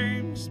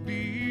times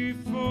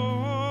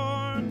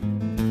before,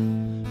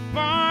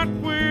 but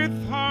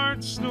with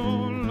hearts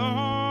no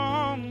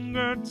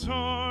longer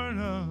torn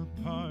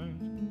apart,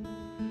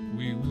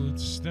 we would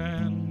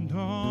stand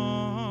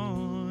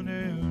on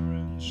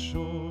Erin's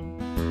shore.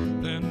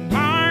 Then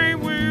I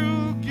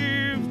will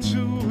give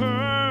to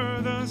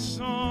her the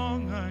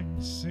song I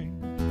sing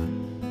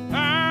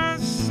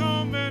as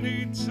so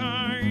many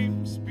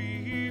times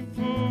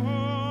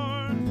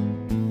before,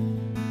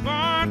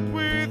 but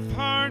with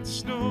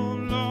hearts no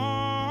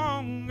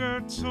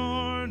longer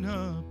torn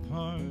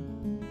apart,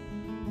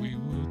 we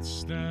would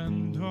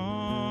stand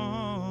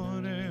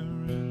on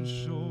Erin's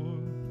shore.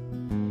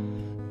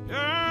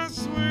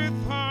 Yes, with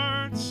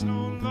hearts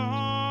no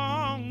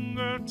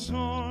longer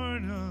torn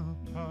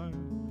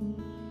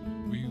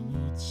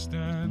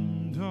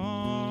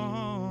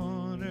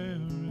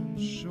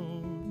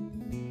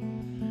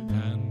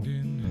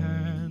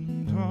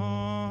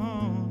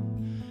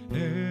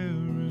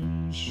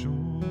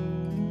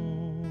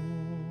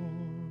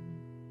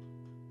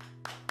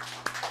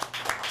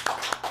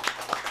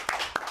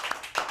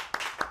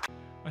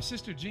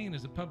sister Jean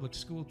is a public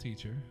school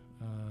teacher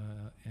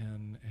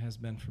and has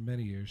been for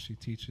many years. She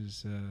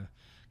teaches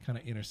kind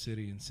of inner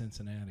city in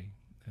Cincinnati.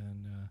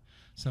 And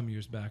some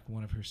years back,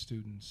 one of her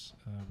students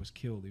was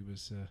killed.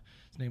 His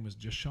name was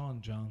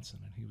Jashawn Johnson,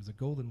 and he was a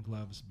Golden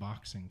Gloves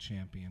boxing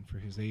champion for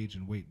his age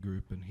and weight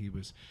group. And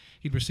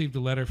he'd received a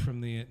letter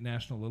from the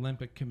National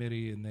Olympic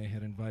Committee, and they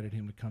had invited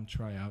him to come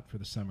try out for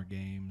the Summer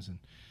Games. And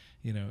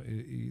you know,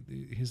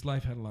 his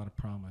life had a lot of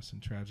promise, and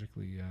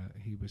tragically,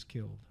 he was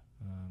killed.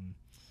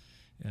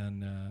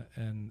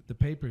 And the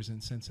papers in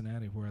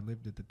Cincinnati, where I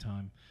lived at the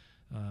time,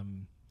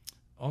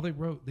 all they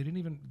wrote,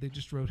 they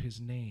just wrote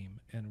his name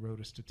and wrote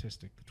a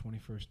statistic, the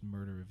 21st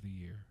murder of the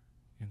year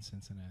in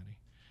Cincinnati.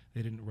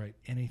 They didn't write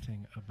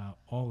anything about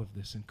all of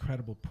this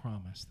incredible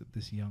promise that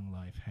this young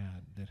life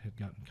had that had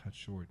gotten cut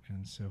short.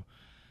 And so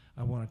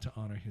I wanted to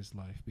honor his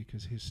life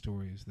because his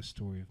story is the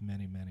story of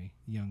many, many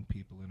young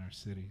people in our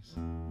cities.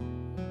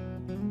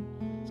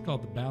 It's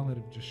called The Ballad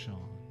of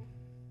Jashawn.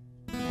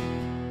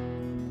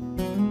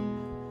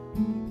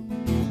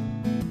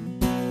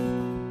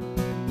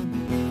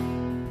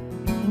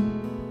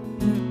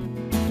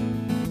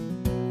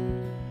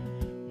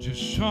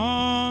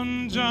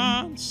 Jashawn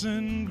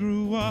Johnson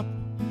grew up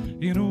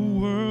in a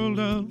world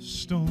of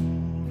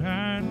stone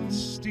and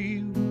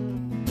steel,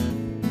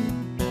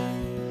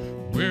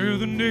 where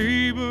the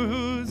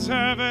neighborhoods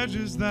have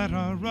edges that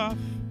are rough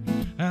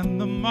and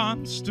the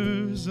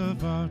monsters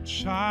of our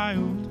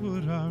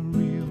childhood are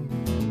real.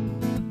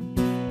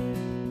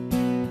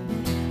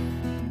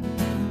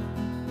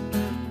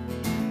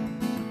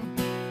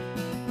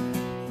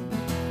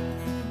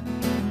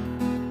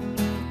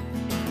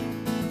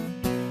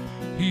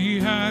 He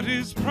had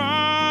his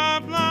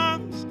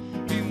problems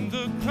in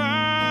the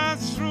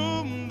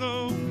classroom,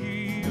 though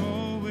he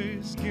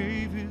always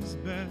gave his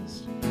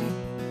best.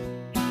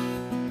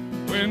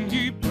 When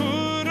he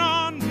put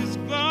on his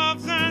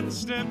gloves and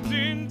stepped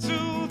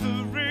into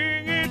the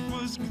ring, it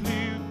was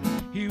clear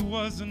he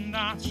was a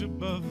notch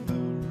above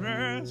the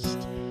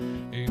rest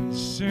in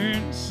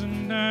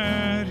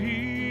Cincinnati.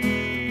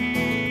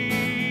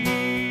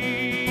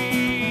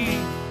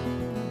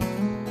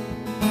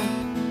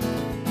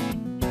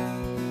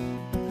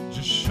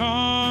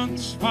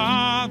 Jashawn's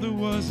father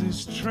was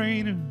his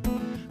trainer,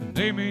 and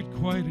they made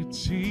quite a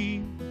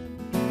team.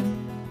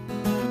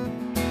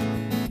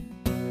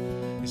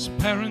 His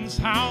parents'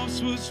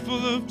 house was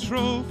full of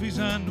trophies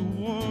and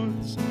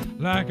awards,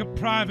 like a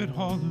private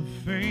hall of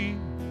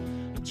fame,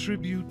 a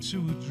tribute to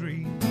a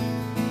dream.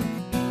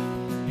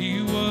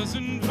 He was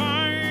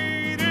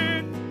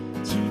invited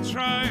to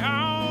try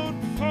out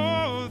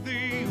for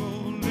the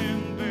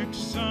Olympic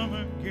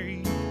Summer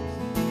Games.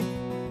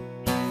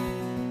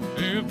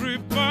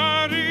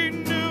 Everybody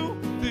knew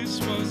this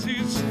was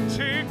his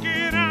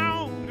ticket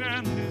out,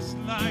 and his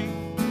life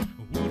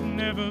would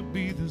never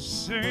be the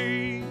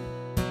same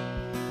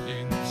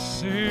in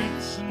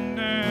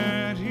Cincinnati.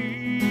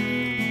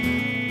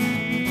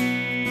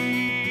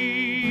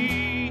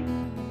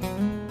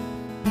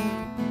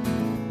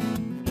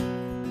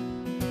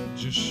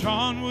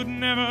 Jashawn would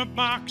never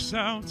box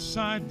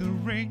outside the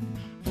ring,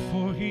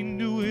 for he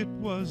knew it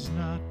was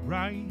not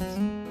right.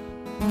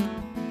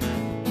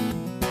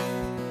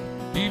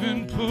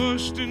 Even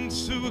pushed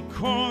into a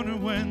corner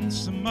when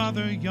some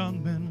other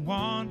young men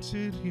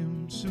wanted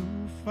him to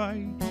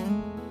fight.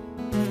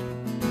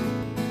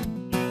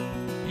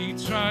 He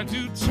tried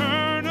to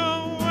turn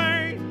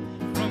away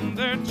from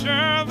their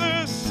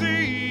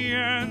jealousy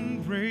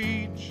and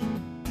rage,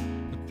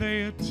 but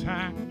they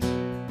attacked.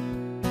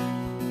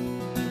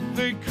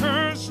 They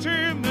cursed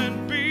him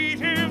and beat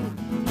him.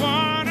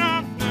 One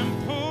of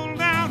them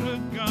pulled out a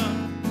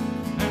gun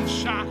and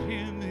shot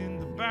him in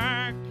the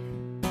back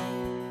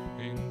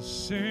in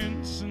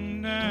Cincinnati.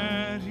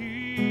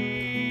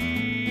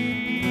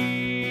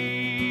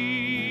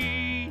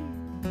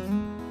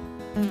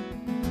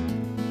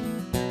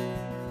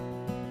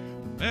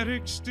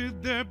 Medics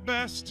did their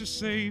best to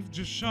save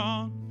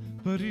Jashawn,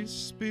 but his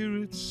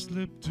spirit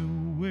slipped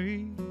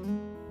away.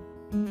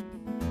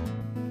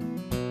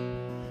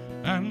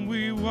 And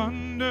we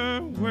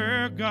wonder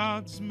where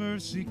God's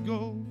mercy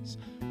goes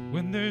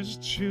when there's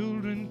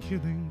children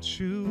killing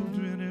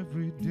children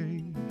every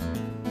day.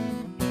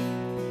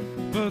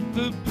 But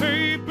the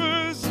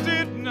papers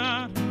did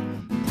not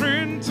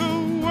print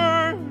a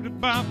word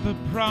about the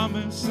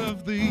promise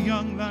of the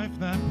young life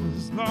that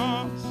was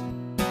lost.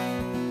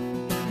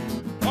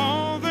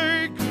 All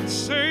they could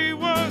say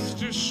was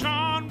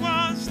Jashawn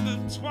was the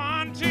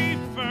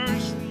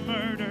 21st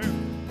murder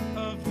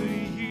of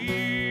the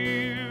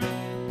year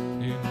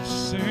in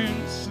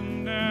Cincinnati.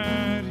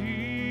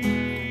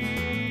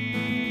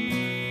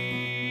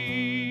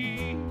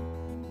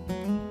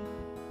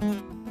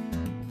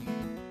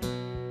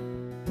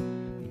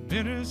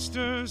 The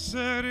minister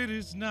said it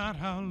is not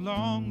how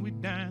long we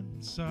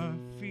dance our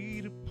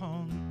feet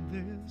upon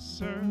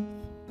this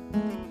earth,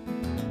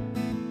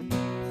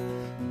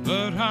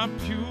 but how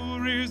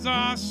pure is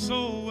our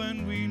soul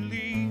when we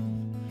leave,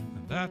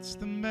 and that's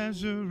the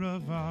measure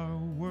of our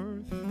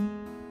worth.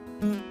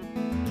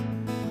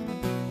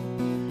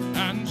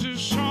 And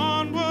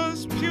Jashawn was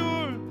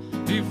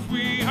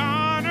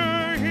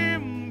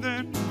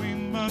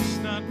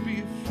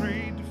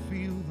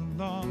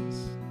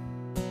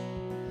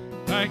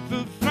like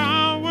the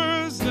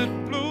flowers that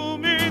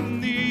bloom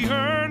in the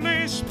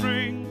early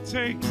spring,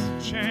 takes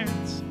a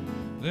chance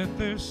that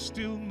there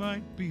still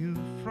might be a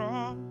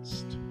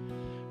frost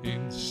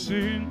in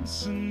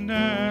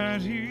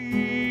Cincinnati.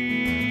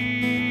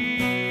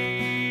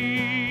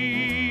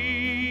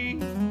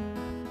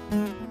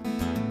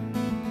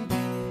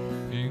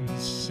 In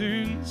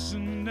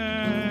Cincinnati.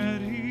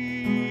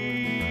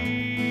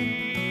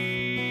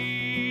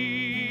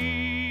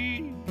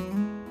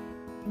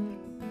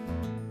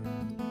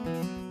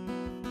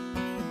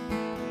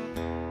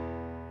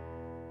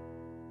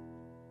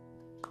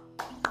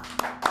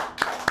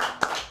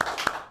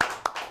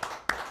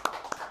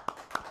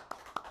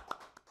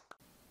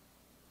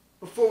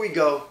 Before we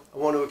go, I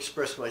want to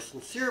express my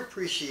sincere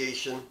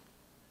appreciation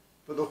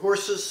for the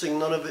Horses Sing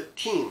None of It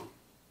team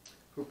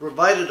who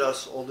provided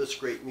us all this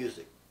great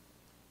music.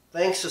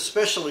 Thanks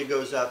especially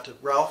goes out to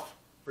Ralph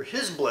for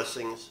his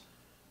blessings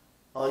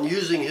on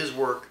using his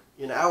work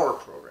in our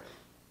program.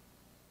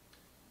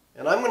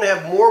 And I'm going to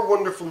have more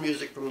wonderful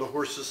music from the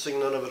Horses Sing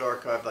None of It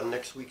archive on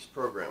next week's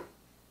program.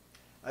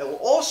 I will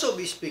also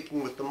be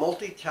speaking with the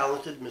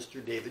multi-talented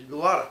Mr. David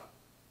Gulata.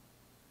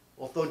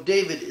 Although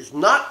David is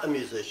not a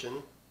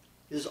musician,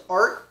 his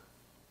art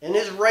and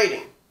his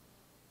writing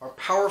are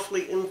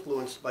powerfully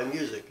influenced by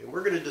music, and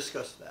we're going to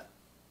discuss that.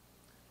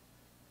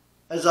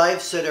 As I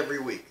have said every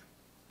week,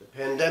 the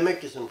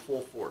pandemic is in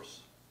full force.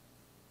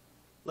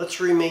 Let's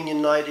remain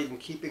united in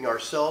keeping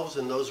ourselves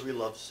and those we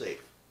love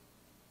safe.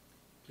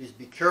 Please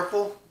be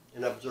careful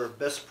and observe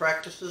best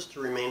practices to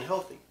remain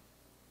healthy.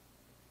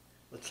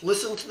 Let's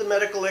listen to the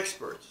medical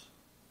experts,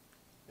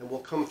 and we'll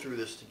come through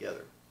this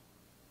together.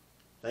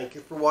 Thank you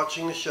for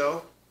watching the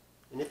show.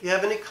 And if you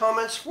have any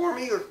comments for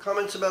me or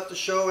comments about the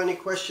show, any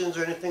questions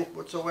or anything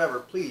whatsoever,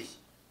 please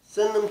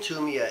send them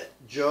to me at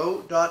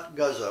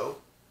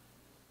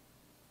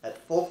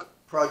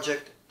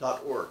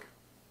joe.guzzo@folkproject.org.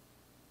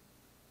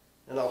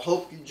 And I'll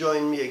hope you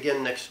join me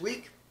again next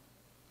week.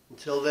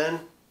 Until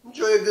then,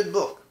 enjoy a good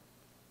book,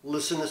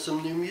 listen to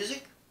some new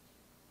music,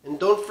 and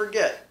don't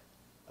forget,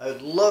 I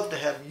would love to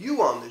have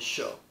you on this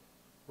show,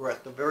 or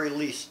at the very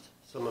least,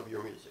 some of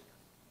your music.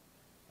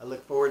 I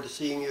look forward to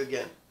seeing you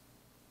again.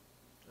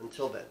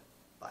 Until then.